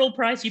literal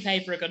price you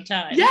pay for a good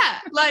time. Yeah,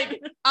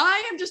 like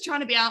I am just trying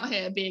to be out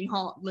here being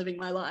hot, living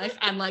my life,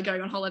 and like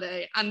going on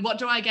holiday. And what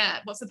do I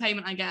get? What's the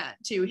payment I get?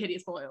 2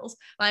 hideous boils.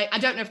 Like, I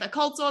don't know if they're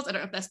cold sores. I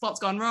don't know if their spot's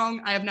gone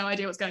wrong. I have no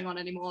idea what's going on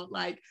anymore.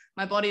 Like,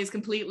 my body is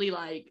completely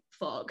like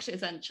fucked,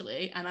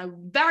 essentially, and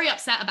I'm very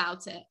upset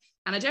about it.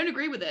 And I don't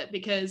agree with it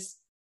because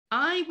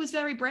I was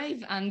very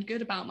brave and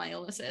good about my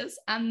illnesses,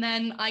 and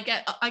then I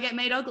get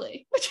made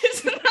ugly, which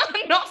is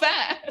not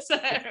fair. So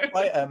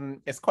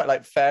it's quite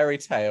like fairy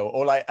tale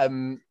or like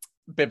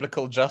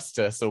biblical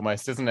justice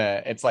almost, isn't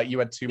it? It's like you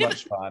had too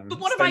much fun.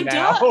 But what have I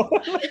done?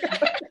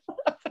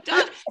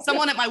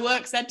 Someone at my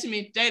work said to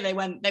me today, they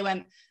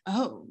went,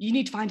 oh, you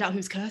need to find out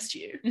who's cursed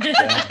you.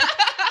 Yeah.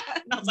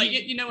 And I was like,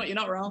 you know what, you're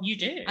not wrong. You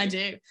do. I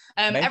do.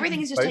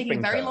 Everything is just taking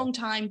a very long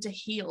time to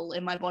heal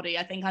in my body.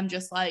 I think I'm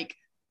just like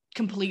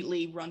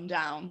completely run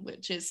down,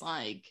 which is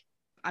like,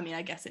 I mean,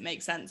 I guess it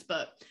makes sense,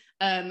 but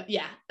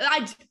yeah,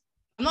 I'm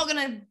not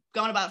going to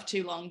go on about it for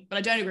too long, but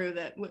I don't agree with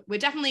it. We're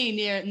definitely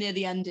near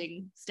the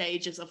ending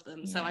stages of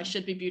them, so I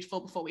should be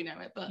beautiful before we know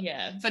it. But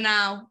yeah, for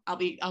now,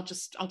 I'll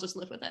just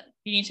live with it.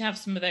 You need to have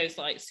some of those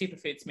like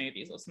superfood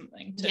smoothies or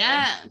something.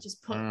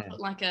 Just put an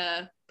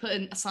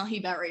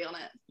acai berry on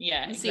it.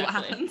 Yeah, and see what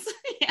happens.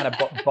 And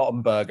a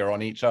bottom burger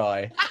on each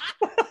eye.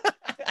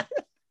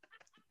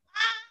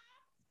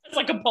 It's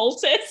like a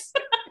poultice.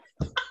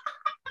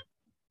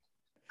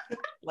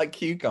 Like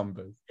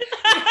cucumbers.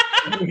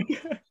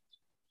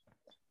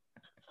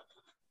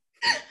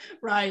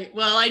 Right.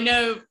 Well, I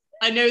know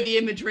the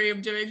imagery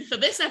I'm doing for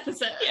this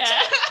episode.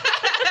 Yeah.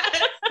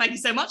 Thank you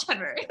so much,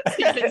 Henry.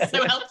 You've been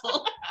so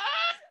helpful.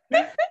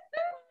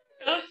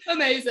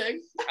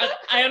 Amazing.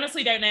 I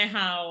honestly don't know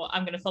how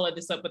I'm going to follow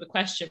this up with a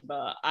question,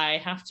 but I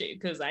have to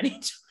because I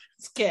need to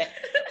ask it.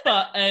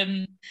 But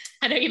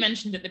I know you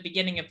mentioned at the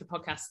beginning of the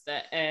podcast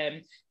that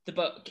the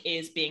book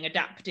is being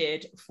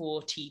adapted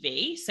for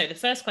TV. So the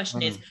first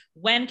question is,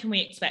 when can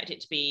we expect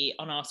it to be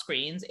on our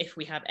screens, if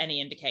we have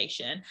any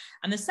indication?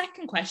 And the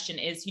second question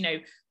is,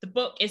 the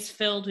book is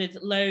filled with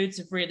loads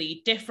of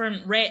really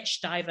different,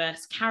 rich,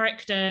 diverse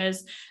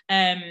characters.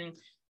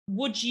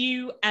 Would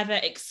you ever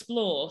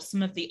explore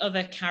some of the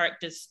other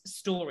characters'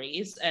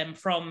 stories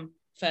from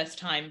First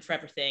Time for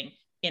Everything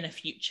in a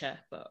future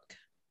book?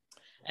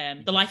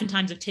 The life and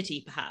times of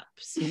Titty,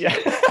 perhaps. Yeah.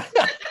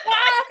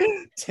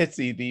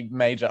 Titty, the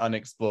major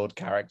unexplored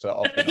character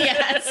of the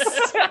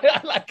yes.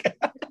 Like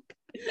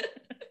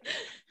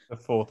the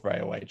fourth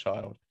railway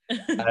child.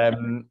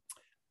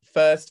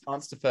 First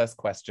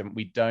question,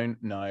 we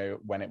don't know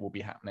when it will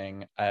be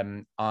happening.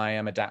 I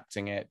am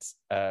adapting it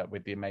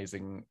with the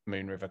amazing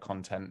Moon River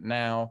content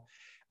now.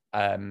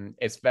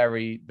 It's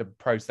the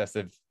process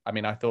of,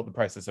 I thought the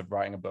process of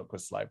writing a book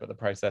was slow, but the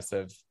process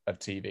of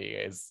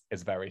TV is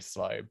very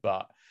slow.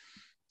 But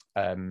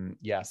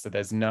so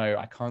there's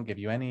I can't give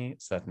you any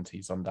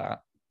certainties on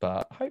that,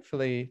 but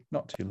hopefully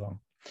not too long.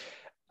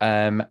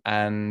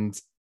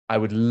 And I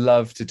would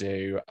love to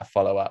do a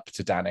follow-up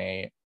to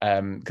Danny,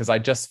 because I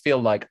just feel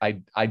like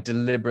I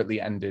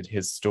deliberately ended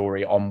his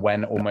story on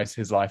when almost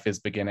his life is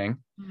beginning,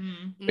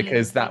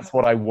 because that's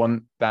what I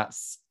want.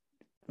 That's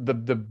the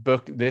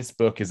book. This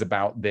book is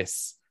about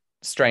this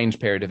strange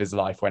period of his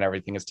life when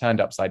everything is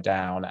turned upside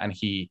down, and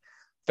he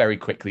very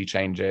quickly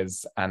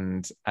changes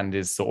and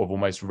is sort of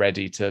almost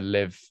ready to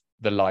live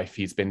the life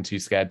he's been too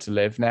scared to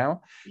live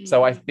now.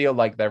 So I feel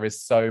like there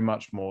is so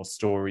much more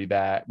story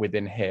there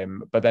within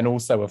him. But then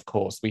also, of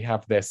course, we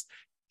have this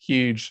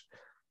huge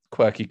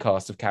quirky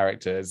cast of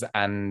characters,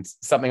 and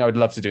something I would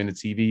love to do in the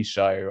TV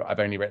show, I've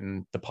only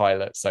written the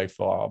pilot so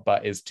far,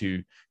 but is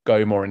to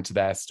go more into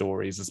their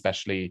stories,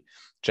 especially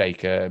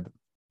Jacob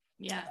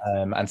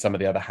and some of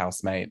the other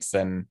housemates,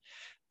 and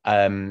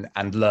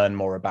learn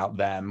more about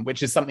them,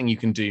 which is something you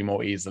can do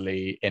more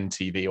easily in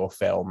TV or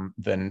film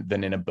than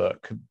in a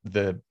book.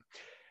 The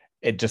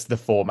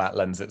format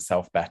lends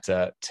itself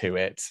better to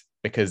it,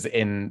 because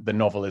in the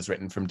novel is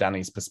written from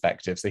Danny's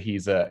perspective, so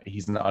he's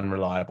an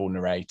unreliable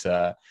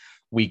narrator.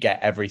 We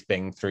get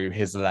everything through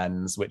his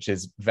lens, which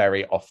is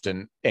very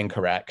often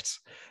incorrect,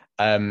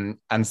 and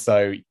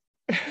so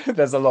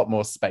there's a lot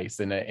more space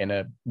in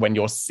a when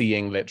you're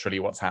seeing literally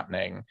what's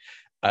happening,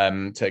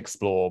 to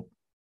explore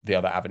the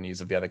other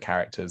avenues of the other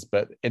characters.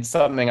 But it's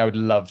something I would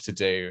love to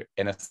do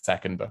in a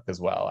second book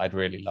as well. I'd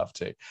really love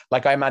to.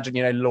 Like, I imagine,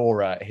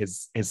 Laura,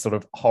 his sort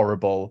of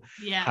horrible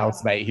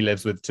housemate he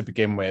lives with to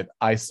begin with,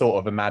 I sort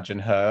of imagine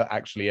her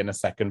actually in a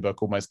second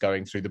book almost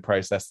going through the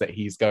process that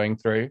he's going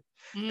through,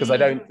 because I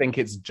don't think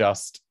it's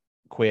just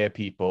queer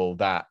people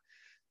that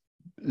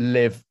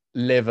live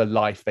a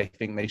life they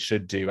think they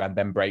should do and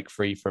then break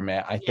free from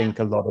it. I think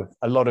a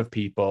lot of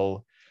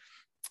people,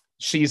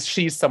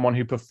 she's someone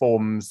who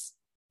performs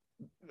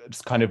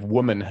just kind of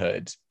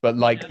womanhood, but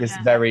like this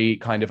very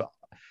kind of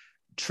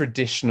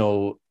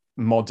traditional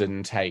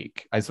modern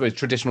take, I suppose,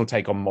 traditional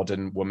take on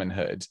modern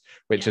womanhood,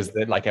 which is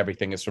that like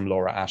everything is from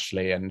Laura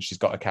Ashley, and she's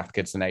got a Kath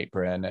Kidston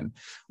apron and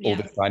all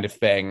this kind of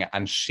thing.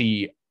 And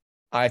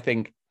I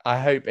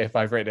hope if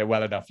I've written it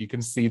well enough, you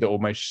can see that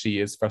almost she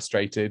is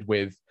frustrated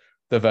with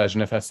the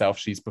version of herself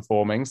she's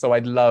performing. So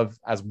I'd love,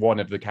 as one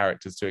of the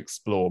characters, to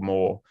explore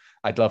more.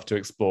 I'd love to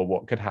explore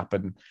what could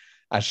happen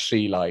as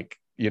she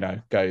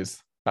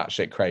goes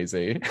batshit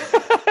crazy.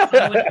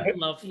 I would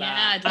love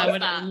that. I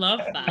would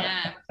love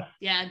that.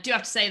 Yeah. I do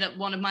have to say that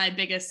one of my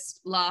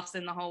biggest laughs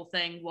in the whole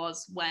thing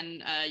was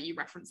when you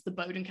referenced the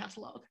Bowden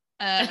catalogue.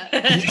 Bowden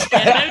plays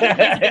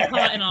a big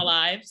part in our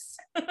lives.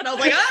 And I was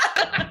like,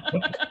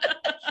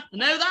 I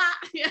know that.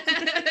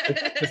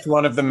 It's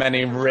one of the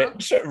many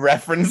rich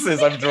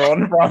references I've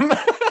drawn from.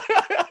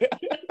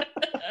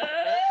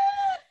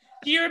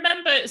 Do Do you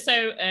remember?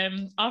 So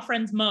our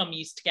friend's mum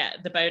used to get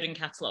the Bowden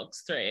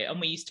catalogues through,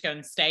 and we used to go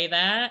and stay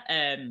there,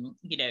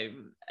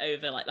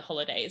 over like the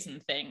holidays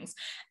and things.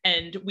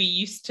 And we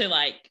used to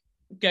like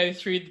go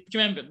through. Do you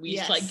remember? We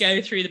used to like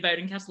go through the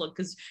Bowden catalogue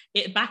because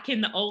back in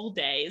the old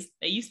days,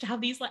 they used to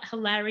have these like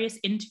hilarious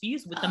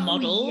interviews with the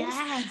models,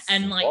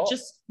 and like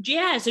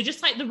so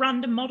just like the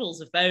random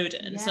models of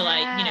Bowden. So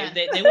like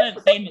they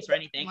weren't famous or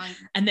anything,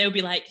 and they would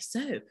be like,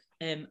 so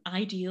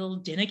ideal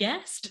dinner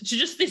guest to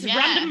just this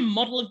random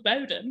model of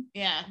Bowden.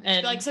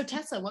 And like, so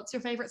Tessa, what's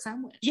your favorite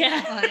sandwich?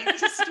 Like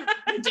just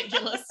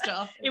ridiculous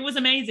stuff. It was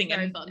amazing.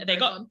 Very and fun,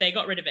 they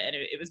got rid of it, and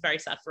it was very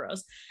sad for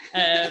us.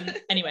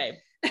 Anyway.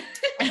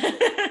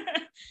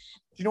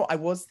 You know what? I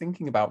was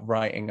thinking about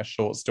writing a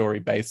short story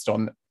based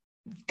on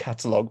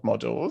catalogue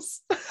models.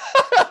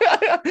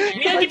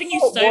 We are giving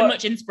you so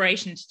much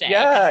inspiration today.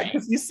 Yeah,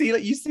 because you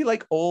see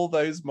like all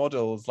those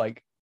models,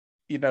 like,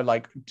 you know,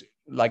 like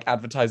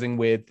advertising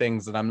weird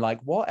things, and I'm like,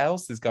 what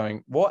else is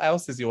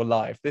your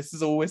life? This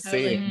is always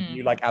seeing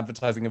you like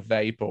advertising a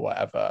vape or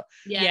whatever.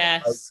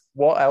 Yes. Like,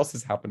 what else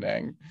is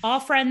happening? Our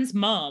friend's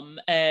mum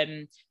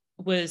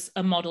was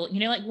a model, you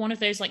know, like one of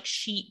those like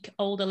chic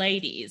older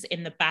ladies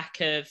in the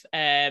back of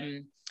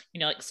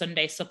like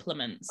Sunday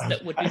supplements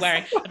that would be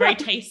wearing a very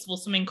tasteful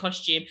swimming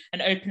costume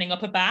and opening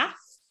up a bath.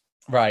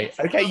 Right.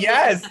 Okay.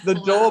 Yes. The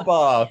door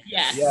bath.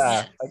 Yes.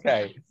 Yeah.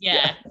 Okay.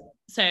 Yeah.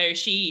 So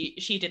she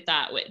did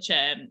that, which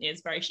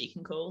is very chic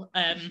and cool.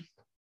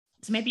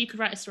 So maybe you could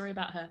write a story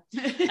about her.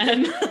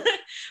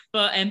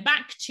 But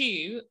back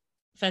to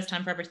First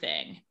Time for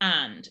Everything,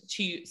 and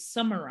to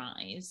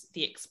summarize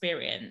the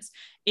experience,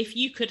 if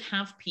you could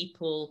have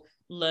people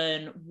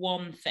learn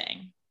one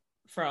thing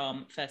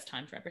from First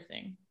Time for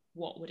Everything,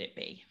 what would it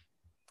be?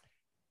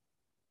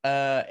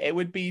 It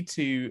would be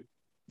to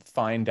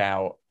find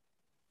out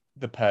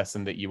the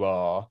person that you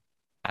are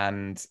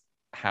and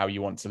how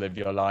you want to live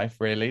your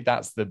life. Really,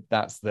 that's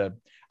the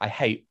I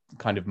hate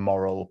kind of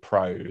moral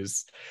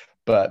prose,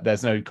 but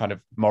there's no kind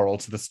of moral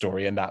to the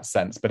story in that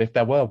sense. But if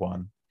there were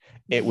one,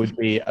 it would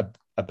be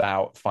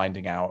about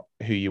finding out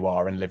who you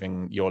are and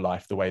living your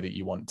life the way that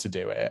you want to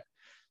do it,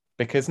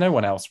 because no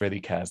one else really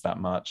cares that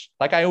much.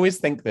 Like, I always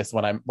think this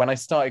when I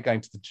started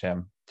going to the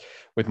gym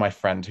with my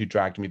friend who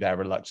dragged me there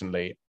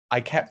reluctantly,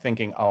 I kept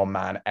thinking, oh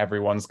man,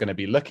 everyone's going to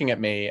be looking at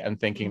me and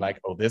thinking like,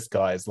 oh, this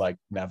guy's like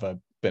never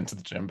been to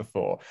the gym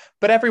before.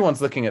 But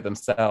everyone's looking at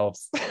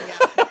themselves.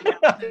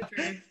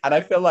 And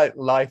I feel like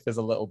life is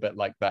a little bit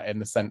like that, in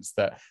the sense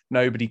that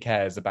nobody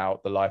cares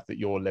about the life that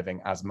you're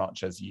living as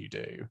much as you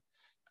do.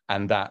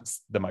 And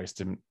that's the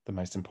most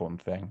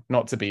important thing.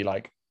 Not to be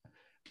like,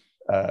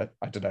 I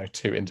don't know,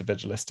 too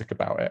individualistic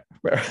about it.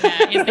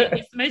 It's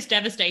the most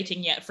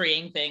devastating yet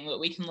freeing thing that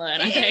we can learn,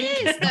 I think.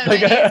 It is.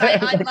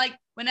 I like,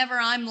 whenever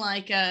I'm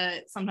like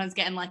sometimes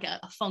getting like a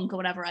funk or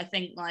whatever, I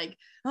think like,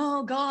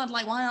 oh God,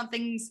 like why aren't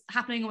things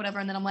happening or whatever?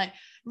 And then I'm like,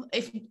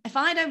 if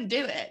I don't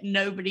do it,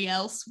 nobody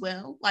else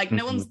will. Like,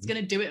 no one's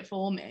gonna do it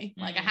for me.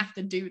 Like, I have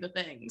to do the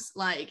things.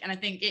 Like, and I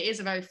think it is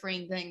a very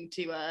freeing thing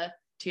to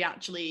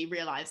actually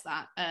realize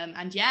that.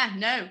 And yeah,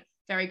 no,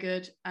 very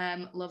good,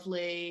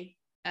 lovely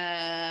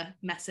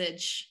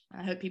message.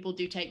 I hope people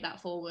do take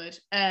that forward.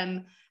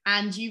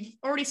 And you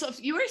already sort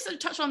of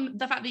touched on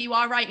the fact that you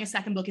are writing a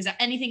second book. Is there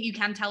anything you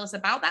can tell us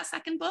about that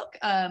second book,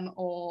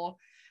 or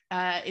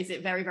is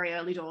it very, very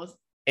early doors?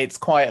 It's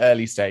quite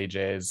early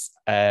stages,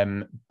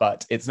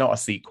 but it's not a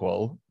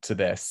sequel to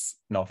this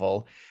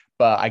novel,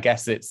 but I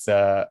guess it's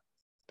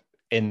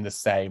in the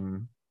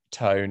same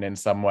tone in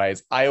some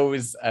ways. I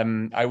always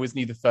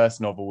knew the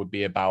first novel would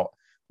be about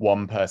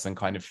one person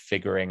kind of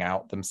figuring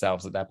out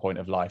themselves at their point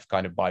of life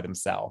kind of by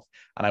themselves,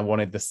 and I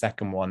wanted the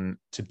second one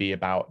to be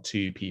about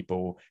two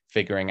people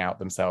figuring out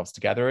themselves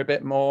together a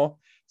bit more.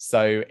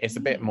 So it's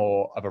a bit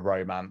more of a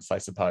romance, I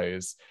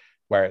suppose,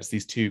 where it's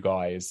these two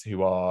guys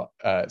who are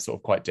sort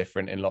of quite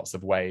different in lots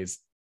of ways,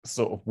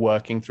 sort of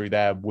working through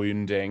their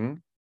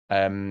wounding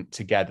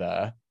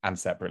together and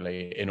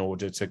separately in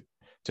order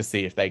to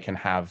see if they can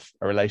have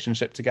a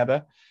relationship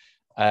together.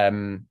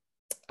 And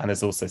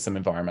there's also some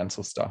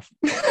environmental stuff.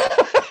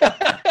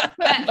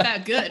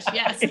 Good,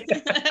 yes.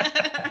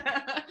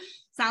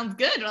 Sounds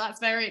good. Well,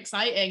 that's very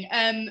exciting.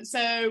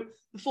 So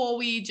before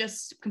we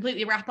just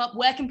completely wrap up,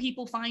 where can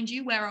people find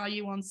you? Where are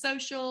you on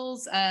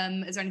socials?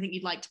 Is there anything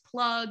you'd like to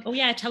plug? Oh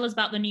yeah, tell us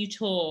about the new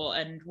tour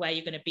and where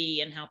you're going to be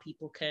and how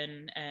people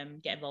can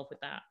get involved with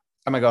that.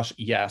 Oh my gosh,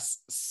 yes.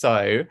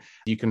 So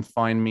you can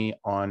find me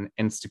on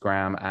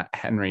Instagram at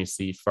Henry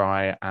C.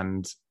 Fry,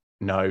 and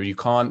no, you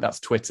can't. That's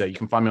Twitter. You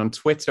can find me on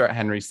Twitter at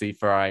Henry C.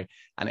 Fry,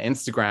 and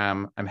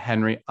Instagram, I'm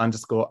Henry__Fry.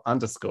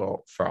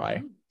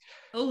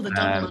 Oh, the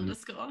double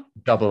underscore.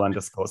 Double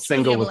underscore.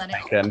 Single with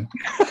second.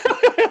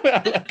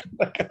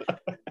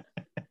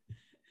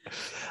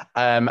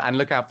 And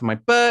look out for my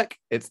book.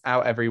 It's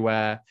out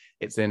everywhere.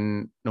 It's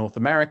in North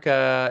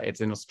America.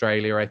 It's in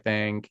Australia, I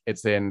think.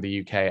 It's in the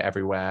UK,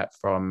 everywhere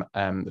from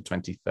the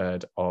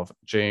 23rd of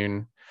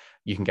June.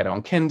 You can get it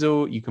on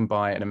Kindle. You can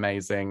buy an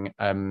amazing,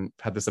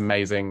 had this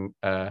amazing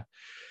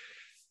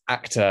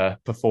actor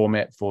perform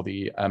it for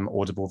the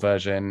Audible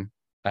version.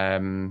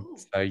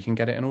 So you can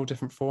get it in all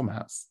different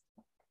formats.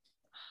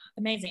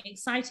 Amazing,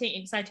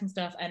 exciting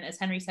stuff. And as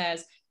Henry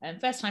says,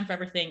 First Time for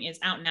Everything is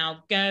out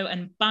now. Go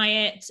and buy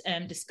it,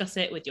 discuss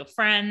it with your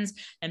friends,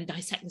 and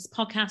dissect this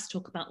podcast,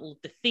 talk about all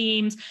the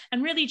themes,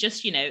 and really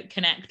just,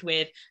 connect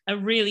with a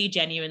really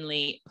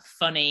genuinely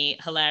funny,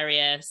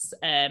 hilarious,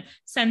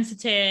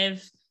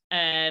 sensitive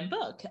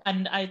book.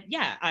 And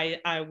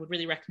I would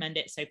really recommend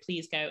it. So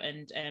please go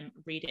and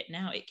read it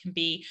now. It can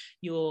be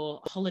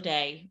your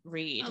holiday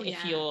read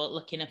if you're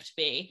lucky enough to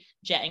be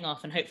jetting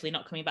off and hopefully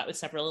not coming back with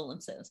several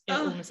illnesses. Yeah.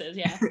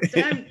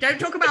 Don't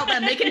talk about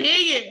them. They can hear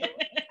you.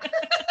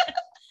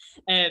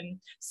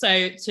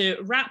 So to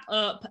wrap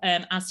up,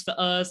 as for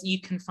us, you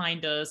can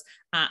find us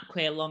at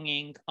Queer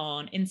Longing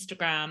on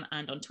Instagram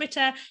and on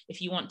Twitter. If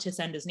you want to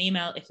send us an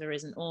email, if there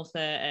is an author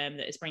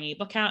that is bringing a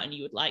book out and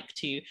you would like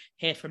to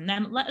hear from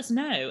them, let us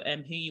know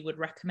who you would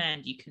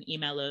recommend. You can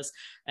email us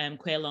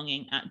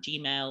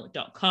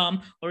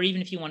queerlonging@gmail.com, or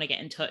even if you want to get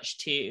in touch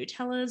to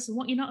tell us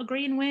what you're not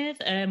agreeing with,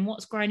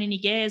 what's grinding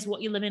your gears,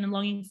 what you're living and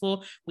longing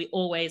for. We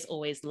always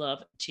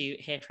love to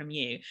hear from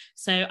you.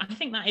 So I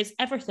think that is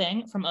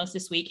everything from us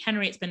this week.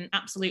 Henry, it's been an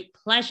absolute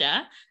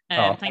pleasure.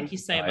 Thank you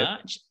so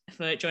much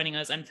for joining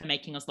us and for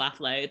making us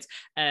laugh loads.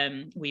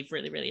 We've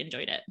really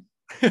enjoyed it.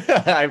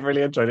 I've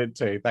really enjoyed it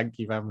too. Thank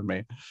you for having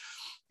me.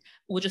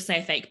 We'll just say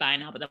a fake bye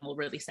now, but then we'll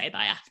really say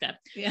bye after.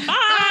 Yeah.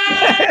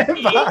 Bye.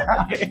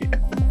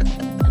 Bye.